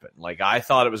to happen. Like, I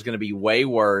thought it was going to be way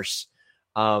worse.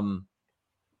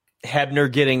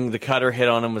 Hebner getting the cutter hit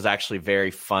on him was actually very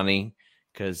funny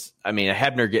because, a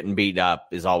Hebner getting beat up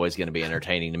is always going to be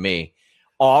entertaining to me.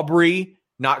 Aubrey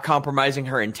not compromising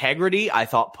her integrity, I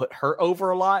thought put her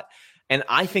over a lot. And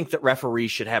I think that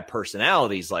referees should have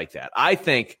personalities like that. I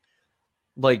think,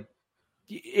 like,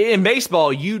 in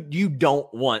baseball, you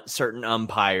don't want certain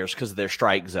umpires because of their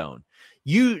strike zone.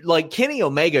 Kenny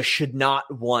Omega should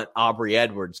not want Aubrey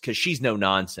Edwards because she's no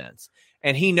nonsense.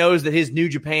 And he knows that his New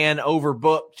Japan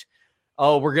overbooked,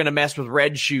 we're going to mess with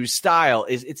Red Shoes style,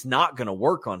 it's not going to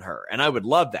work on her. And I would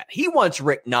love that. He wants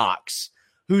Rick Knox,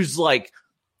 who's like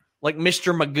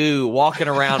Mr. Magoo walking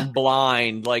around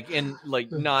blind,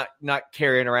 not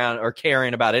carrying around or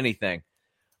caring about anything.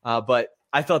 But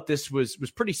I thought this was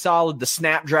pretty solid. The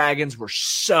Snapdragons were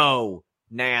so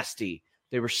nasty.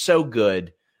 They were so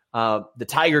good. The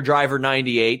Tiger Driver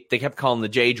 98, they kept calling the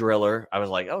J Driller. I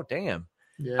was like, oh, damn.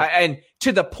 Yeah. And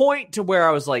to the point to where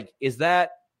I was like,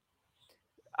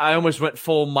 I almost went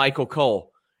full Michael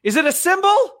Cole. Is it a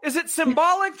symbol? Is it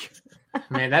symbolic?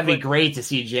 Man, that'd be great to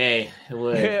see Jay. It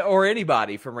would. Or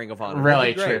anybody from Ring of Honor.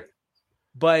 Really true.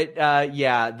 But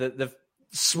the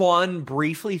Swan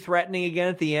briefly threatening again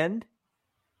at the end.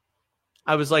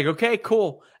 I was like, okay,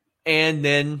 cool. And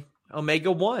then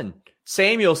Omega won.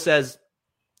 Samuel says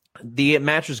the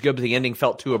match was good, but the ending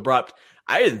felt too abrupt.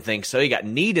 I didn't think so. He got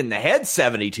kneed in the head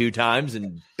 72 times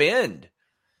and bend.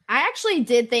 I actually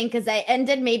did think, because I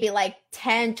ended maybe like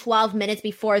 10, 12 minutes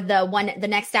before the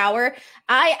next hour,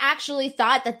 I actually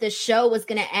thought that the show was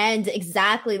going to end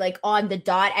exactly like on the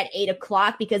dot at 8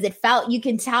 o'clock, because you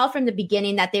can tell from the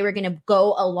beginning that they were going to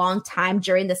go a long time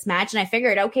during this match. And I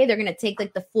figured, okay, they're going to take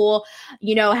like the full,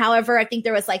 however, I think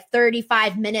there was like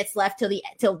 35 minutes left till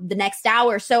the next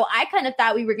hour. So I kind of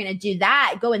thought we were going to do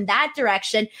that, go in that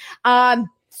direction.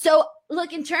 So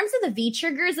look, in terms of the V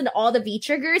triggers and all the V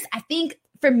triggers, I think,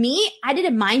 for me, I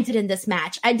didn't mind it in this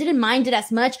match. I didn't mind it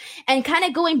as much. And kind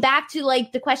of going back to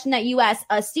like the question that you asked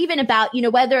Steven about,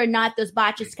 whether or not those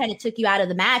botches kind of took you out of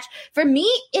the match. For me,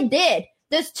 it did.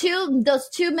 Those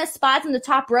two missed spots on the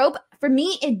top rope, for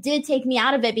me, it did take me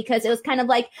out of it, because it was kind of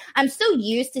like, I'm so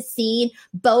used to seeing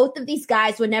both of these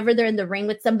guys, whenever they're in the ring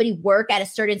with somebody, work at a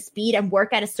certain speed and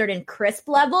work at a certain crisp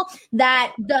level,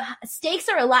 that the stakes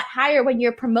are a lot higher when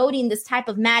you're promoting this type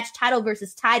of match, title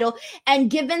versus title. And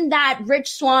given that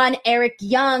Rich Swann, Eric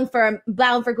Young from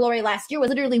Bound for Glory last year was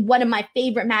literally one of my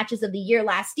favorite matches of the year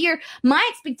last year, my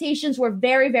expectations were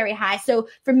very, very high. So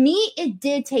for me, it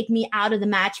did take me out of the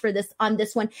match on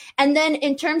this one. And then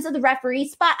in terms of the referee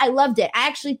spot, I loved it. I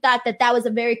actually thought that was a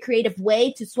very creative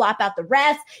way to swap out the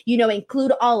refs,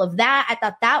 include all of that. I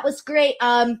thought that was great.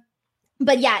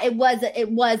 But yeah, it was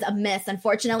a miss,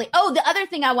 unfortunately. Oh, the other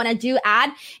thing I want to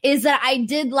add is that I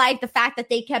did like the fact that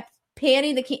they kept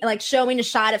panning showing a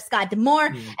shot of Scott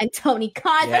D'Amore and Tony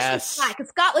Khan. Yes. Because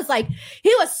Scott was like,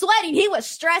 he was sweating, he was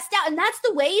stressed out, and that's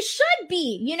the way it should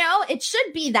be. It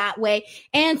should be that way.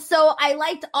 And so I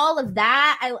liked all of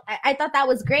that. I thought that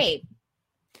was great.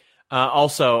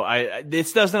 Also,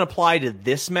 this doesn't apply to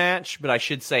this match, but I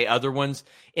should say other ones.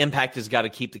 Impact has got to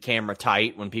keep the camera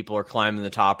tight when people are climbing the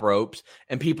top ropes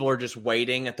and people are just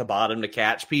waiting at the bottom to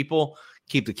catch people.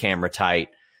 Keep the camera tight.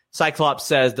 Cyclops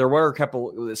says there were a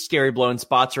couple of scary blown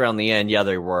spots around the end. Yeah,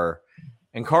 there were.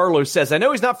 And Carlos says, I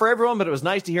know he's not for everyone, but it was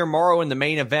nice to hear Morrow in the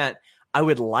main event. I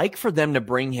would like for them to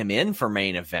bring him in for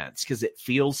main events because it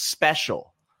feels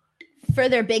special. For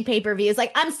their big pay-per-views.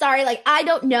 I'm sorry, I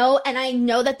don't know, and I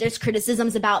know that there's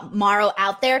criticisms about Morrow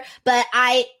out there, but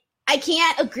I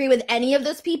can't agree with any of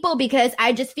those people because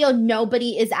I just feel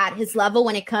nobody is at his level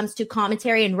when it comes to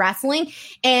commentary and wrestling.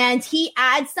 And he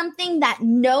adds something that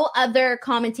no other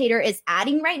commentator is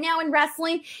adding right now in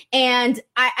wrestling. And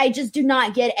I just do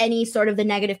not get any sort of the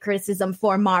negative criticism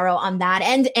for Morrow on that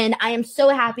end. And I am so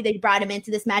happy that he brought him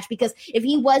into this match because if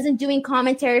he wasn't doing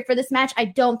commentary for this match, I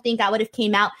don't think I would have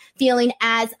came out feeling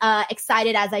as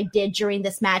excited as I did during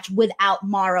this match without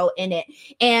Morrow in it.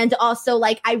 And also,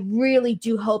 I really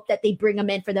do hope that they bring him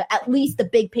in for at least the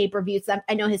big pay-per-views.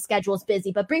 I know his schedule is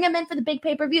busy, but bring him in for the big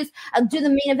pay-per-views. Do the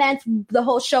main events, the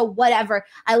whole show, whatever.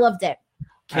 I loved it.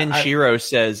 Ken Shiro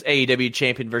says AEW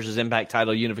champion versus Impact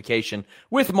title unification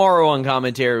with Morrow on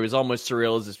commentary was almost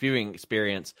surreal as this viewing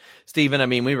experience. Steven,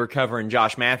 we were covering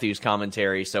Josh Matthews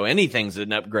commentary, so anything's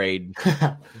an upgrade,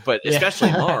 but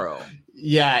especially Morrow.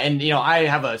 Yeah, and I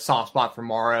have a soft spot for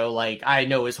Morrow. I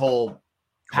know his whole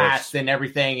past and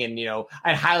everything, and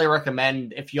I'd highly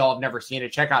recommend, if y'all have never seen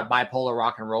it, check out Bipolar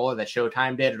Rock and Roller that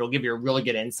Showtime did. It'll give you a really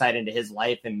good insight into his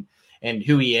life and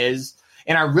who he is.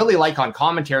 And I really like on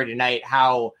commentary tonight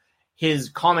how his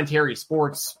commentary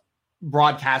sports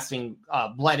broadcasting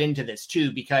bled into this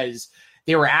too, because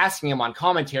they were asking him on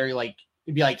commentary,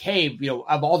 it'd be hey,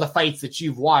 of all the fights that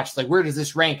you've watched, where does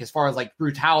this rank as far as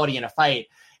brutality in a fight?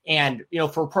 And,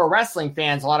 for pro wrestling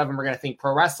fans, a lot of them are going to think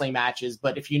pro wrestling matches.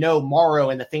 But if you know Morrow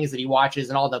and the things that he watches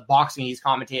and all the boxing he's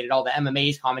commentated, all the MMA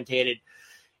he's commentated,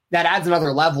 that adds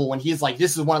another level when he's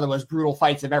this is one of the most brutal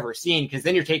fights I've ever seen. Because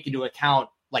then you're taking into account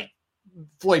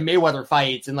Floyd Mayweather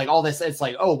fights and all this. It's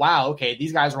oh, wow, okay,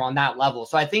 these guys are on that level.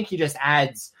 So I think he just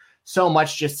adds so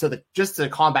much just to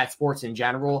combat sports in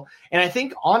general. And I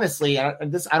think, honestly, I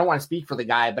don't want to speak for the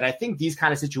guy, but I think these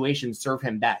kind of situations serve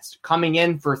him best. Coming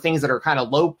in for things that are kind of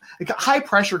low, high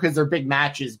pressure because they're big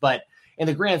matches, but in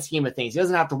the grand scheme of things, he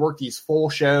doesn't have to work these full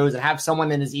shows and have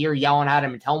someone in his ear yelling at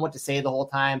him and tell him what to say the whole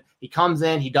time. He comes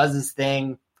in, he does his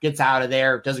thing, gets out of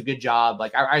there, does a good job.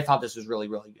 I thought this was really,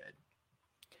 really good.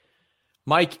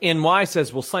 Mike NY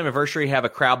says, will Slammiversary have a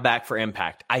crowd back for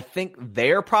Impact? I think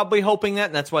they're probably hoping that,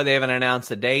 and that's why they haven't announced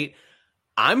a date.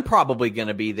 I'm probably going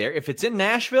to be there. If it's in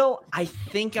Nashville, I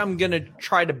think I'm going to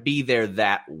try to be there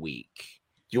that week.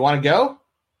 Do you want to go?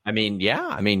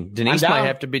 Yeah. Denise might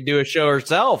have to do a show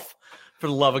herself, for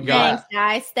the love of God. Thanks,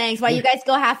 guys. Thanks. While you guys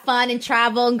go have fun and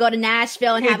travel and go to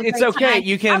Nashville and have a great time. It's okay.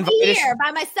 You can I'll be here by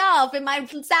myself in my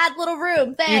sad little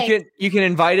room. Thanks. You can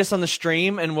invite us on the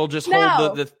stream and we'll just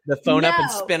hold the phone up and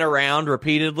spin around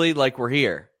repeatedly like we're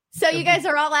here. So you guys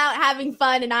are all out having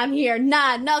fun and I'm here.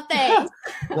 No thanks.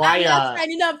 Well, I'm not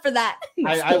signing up for that.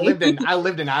 I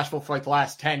lived in Nashville for the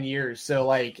last 10 years.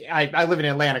 So I live in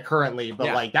Atlanta currently,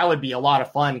 but that would be a lot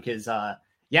of fun because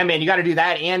yeah, man, you got to do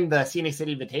that and the Scenic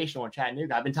City Invitational in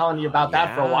Chattanooga. I've been telling you about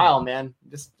that for a while, man.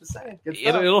 Just saying. Good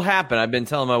stuff. It'll happen. I've been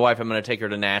telling my wife I'm going to take her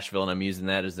to Nashville, and I'm using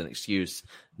that as an excuse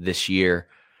this year.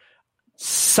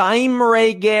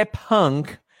 Simrege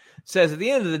Punk says, at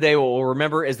the end of the day, what we'll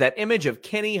remember is that image of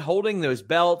Kenny holding those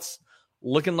belts,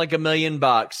 looking like $1 million.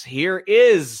 Here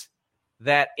is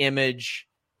that image.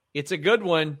 It's a good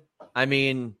one.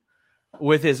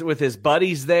 With his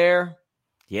buddies there.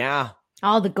 Yeah.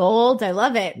 All the gold. I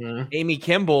love it. Mm-hmm. Amy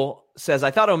Kimball says,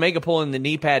 I thought Omega pulling the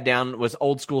knee pad down was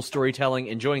old school storytelling.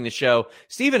 Enjoying the show.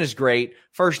 Steven is great.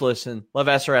 First listen. Love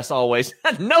SRS always.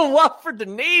 No love for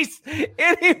Denise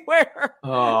anywhere.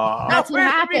 That's what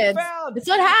happens. That's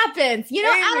what happens. Amy,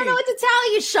 I don't know what to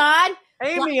tell you, Sean.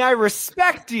 Amy, I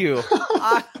respect you.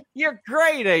 You're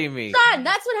great, Amy. Sean,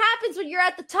 that's what happens when you're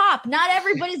at the top. Not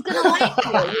everybody's going to like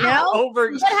you,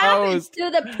 Overexposed. What happens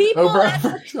to the people at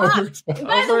the top?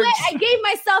 By the way, I gave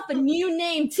myself a new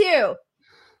name, too.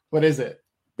 What is it?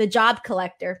 The Job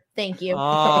Collector. Thank you.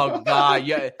 Oh, God.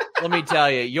 Yeah. Let me tell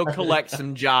you, you'll collect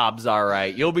some jobs, all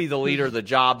right. You'll be the leader of the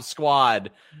job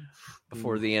squad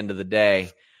before the end of the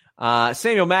day.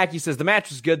 Samuel Mackey says, the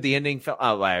match was good. The ending felt...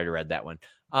 Oh, I already read that one.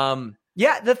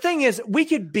 Yeah, the thing is, we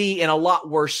could be in a lot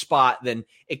worse spot than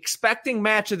expecting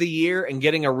match of the year and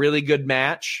getting a really good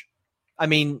match. I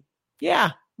mean,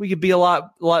 yeah, we could be a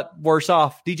lot worse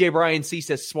off. DJ Brian C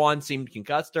says Swan seemed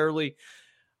concussed early.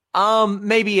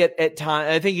 Maybe at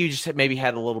time. I think you just maybe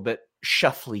had a little bit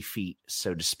shuffly feet,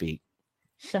 so to speak.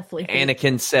 Shuffly feet.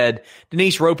 Anakin said,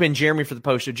 Denise, rope in Jeremy for the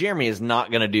post show. Jeremy is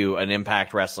not going to do an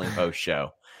Impact Wrestling post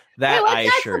show. That what's I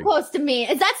that assure supposed to mean?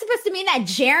 Is that supposed to mean that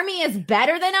Jeremy is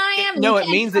better than I am? No, it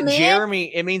means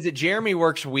that Jeremy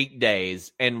works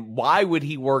weekdays, and why would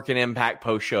he work an Impact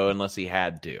post show unless he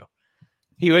had to?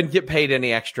 He wouldn't get paid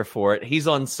any extra for it. He's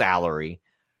on salary.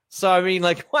 So I mean,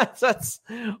 like,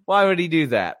 why would he do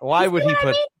that? Why would he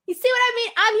put? You see what I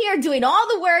mean? I'm here doing all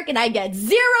the work, and I get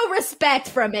zero respect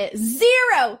from it.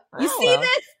 Zero. You see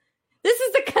this? This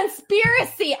is a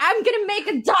conspiracy. I'm gonna make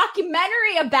a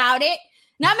documentary about it.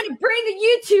 And I'm going to bring a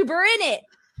YouTuber in it.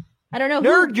 I don't know.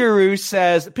 Nerd Guru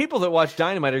says people that watch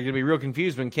Dynamite are going to be real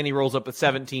confused when Kenny rolls up with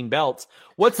 17 belts.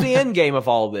 What's the end game of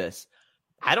all this?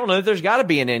 I don't know. There's got to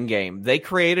be an end game. They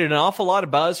created an awful lot of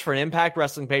buzz for an Impact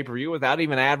Wrestling pay-per-view without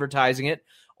even advertising it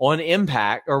on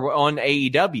Impact or on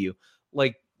AEW.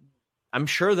 Like, I'm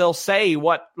sure they'll say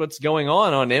what's going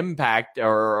on Impact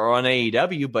or on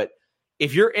AEW, but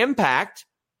if you're Impact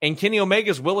and Kenny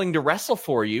Omega's willing to wrestle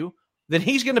for you, then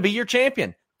he's going to be your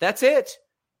champion. That's it. Exactly.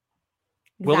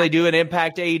 Will they do an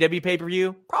Impact AEW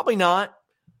pay-per-view? Probably not.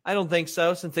 I don't think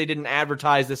so, since they didn't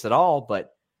advertise this at all.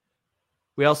 But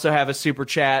we also have a super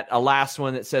chat, a last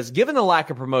one that says, given the lack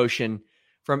of promotion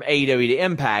from AEW to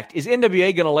Impact, is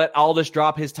NWA going to let Aldis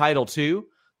drop his title too?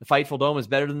 The Fightful Dome is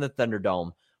better than the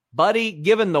Thunderdome. Buddy,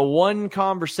 given the one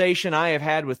conversation I have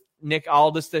had with Nick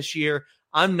Aldis this year,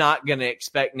 I'm not going to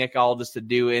expect Nick Aldis to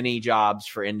do any jobs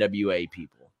for NWA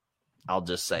people. I'll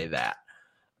just say that.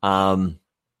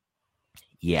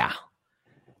 Yeah.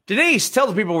 Denise, tell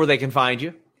the people where they can find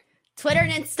you. Twitter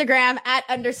and Instagram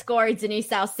 @_ Denise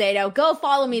Salcedo. Go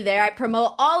follow me there. I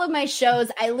promote all of my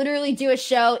shows. I literally do a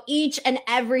show each and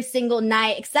every single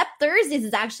night, except Thursdays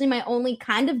is actually my only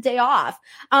kind of day off.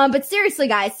 But seriously,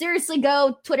 guys,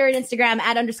 go Twitter and Instagram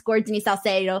 @_ Denise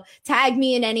Salcedo. Tag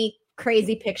me in any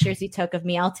crazy pictures you took of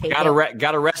me. I'll take it.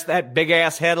 Gotta rest that big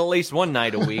ass head at least one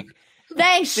night a week.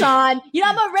 Thanks, Sean. You know,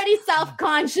 I'm already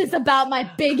self-conscious about my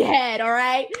big head, all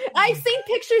right? I've seen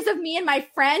pictures of me and my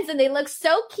friends, and they look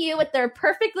so cute with their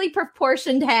perfectly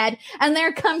proportioned head, and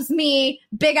there comes me,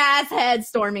 big-ass head,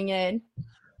 storming in.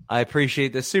 I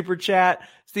appreciate the super chat.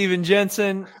 Steven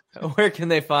Jensen, where can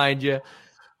they find you?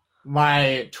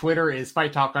 My Twitter is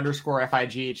FightTalk _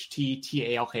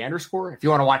 FIGHTTALK _ If you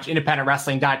want to watch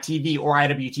independentwrestling.tv or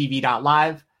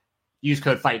IWTV.live, use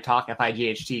code FightTalk,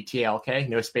 FIGHTTALK,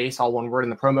 no space, all one word in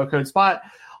the promo code spot.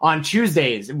 On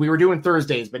Tuesdays, we were doing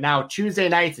Thursdays, but now Tuesday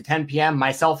nights at 10 p.m.,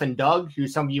 myself and Doug, who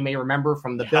some of you may remember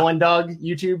from the Bill and Doug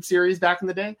YouTube series back in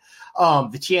the day,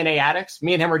 the TNA Addicts,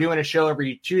 me and him are doing a show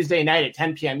every Tuesday night at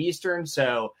 10 p.m. Eastern,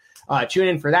 so tune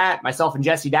in for that. Myself and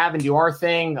Jesse Davin do our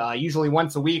thing, usually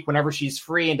once a week whenever she's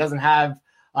free and doesn't have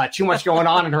too much going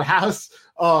on in her house.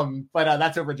 But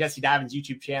that's over at Jesse Davin's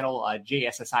YouTube channel,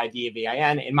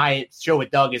 JSSIDAVIN. And my show with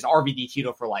Doug is RVD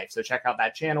Tito for Life. So check out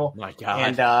that channel. My God.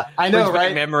 And I know,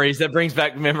 right? That brings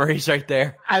back memories right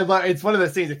there. It's one of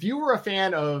those things. If you were a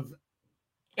fan of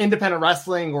independent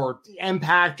wrestling or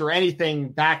Impact or anything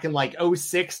back in like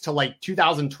 06 to like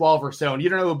 2012 or so, and you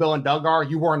don't know who Bill and Doug are,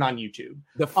 you weren't on YouTube.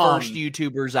 The first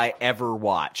YouTubers I ever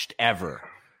watched, were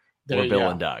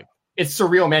Bill and Doug. It's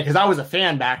surreal, man, because I was a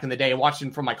fan back in the day,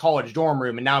 watching from my college dorm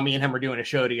room, and now me and him are doing a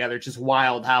show together. It's just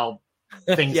wild how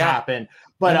things happen.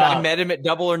 But I met him at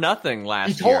Double or Nothing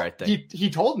last year, I think. He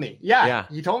told me. Yeah,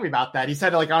 he told me about that. He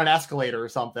said like on an escalator or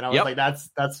something. I was like, that's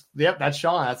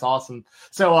Sean. That's awesome.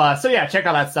 So yeah, check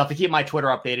out that stuff. I keep my Twitter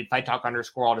updated, FightTalk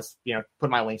 _ I'll just, put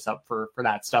my links up for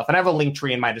that stuff. And I have a link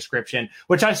tree in my description,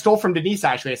 which I stole from Denise,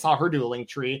 actually. I saw her do a link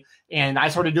tree, and I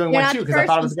started doing one too because I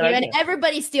thought it was a good idea. And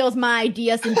everybody steals my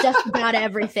ideas and just about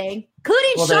everything,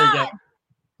 including Sean.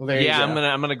 Well,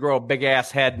 I'm gonna grow a big ass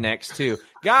head next too,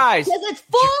 guys. Because it's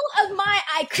full of my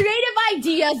creative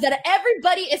ideas that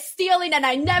everybody is stealing, and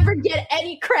I never get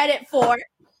any credit for.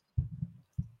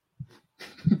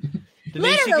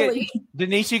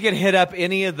 Denise, you can hit up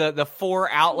any of the 4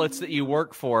 outlets that you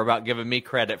work for about giving me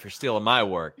credit for stealing my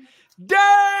work. Dang!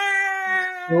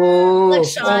 Look,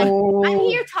 Sean, I'm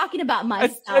here talking about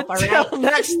myself. All right, until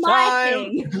next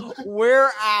time,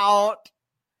 we're out.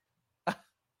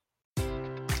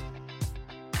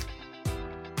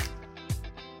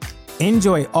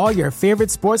 Enjoy all your favorite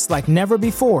sports like never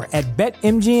before at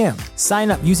BetMGM.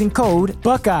 Sign up using code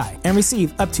Buckeye and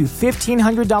receive up to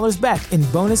 $1,500 back in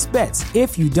bonus bets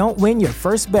if you don't win your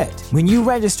first bet. When you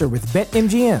register with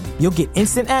BetMGM, you'll get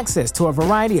instant access to a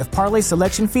variety of parlay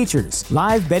selection features,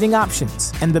 live betting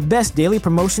options, and the best daily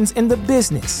promotions in the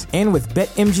business. And with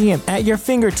BetMGM at your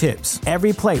fingertips,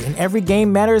 every play and every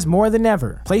game matters more than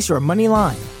ever. Place your money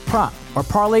line, prop, or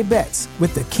parlay bets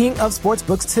with the king of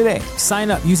sportsbooks today.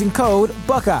 Sign up using code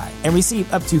Buckeye and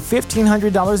receive up to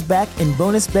 $1,500 back in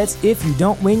bonus bets if you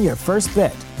don't win your first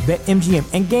bet. BetMGM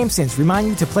and GameSense remind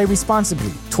you to play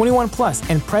responsibly. 21 plus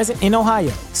and present in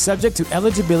Ohio, subject to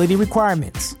eligibility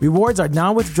requirements. Rewards are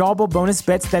non-withdrawable bonus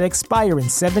bets that expire in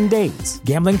 7 days.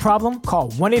 Gambling problem? Call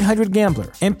 1-800-GAMBLER.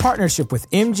 In partnership with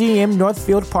MGM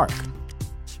Northfield Park.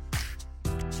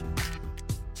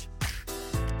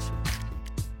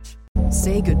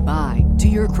 Say goodbye to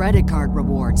your credit card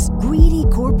rewards. Greedy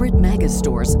corporate mega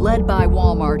stores, led by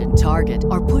Walmart and Target,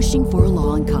 are pushing for a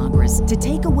law in Congress to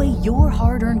take away your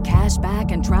hard-earned cash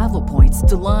back and travel points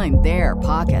to line their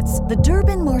pockets. The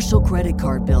Durbin-Marshall credit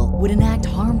card bill would enact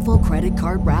harmful credit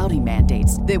card routing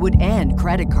mandates that would end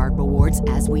credit card rewards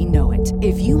as we know it.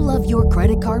 If you love your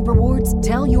credit card rewards,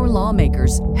 tell your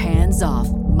lawmakers, hands off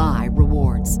my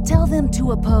rewards. Tell them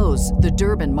to oppose the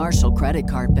Durbin-Marshall credit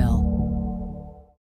card bill.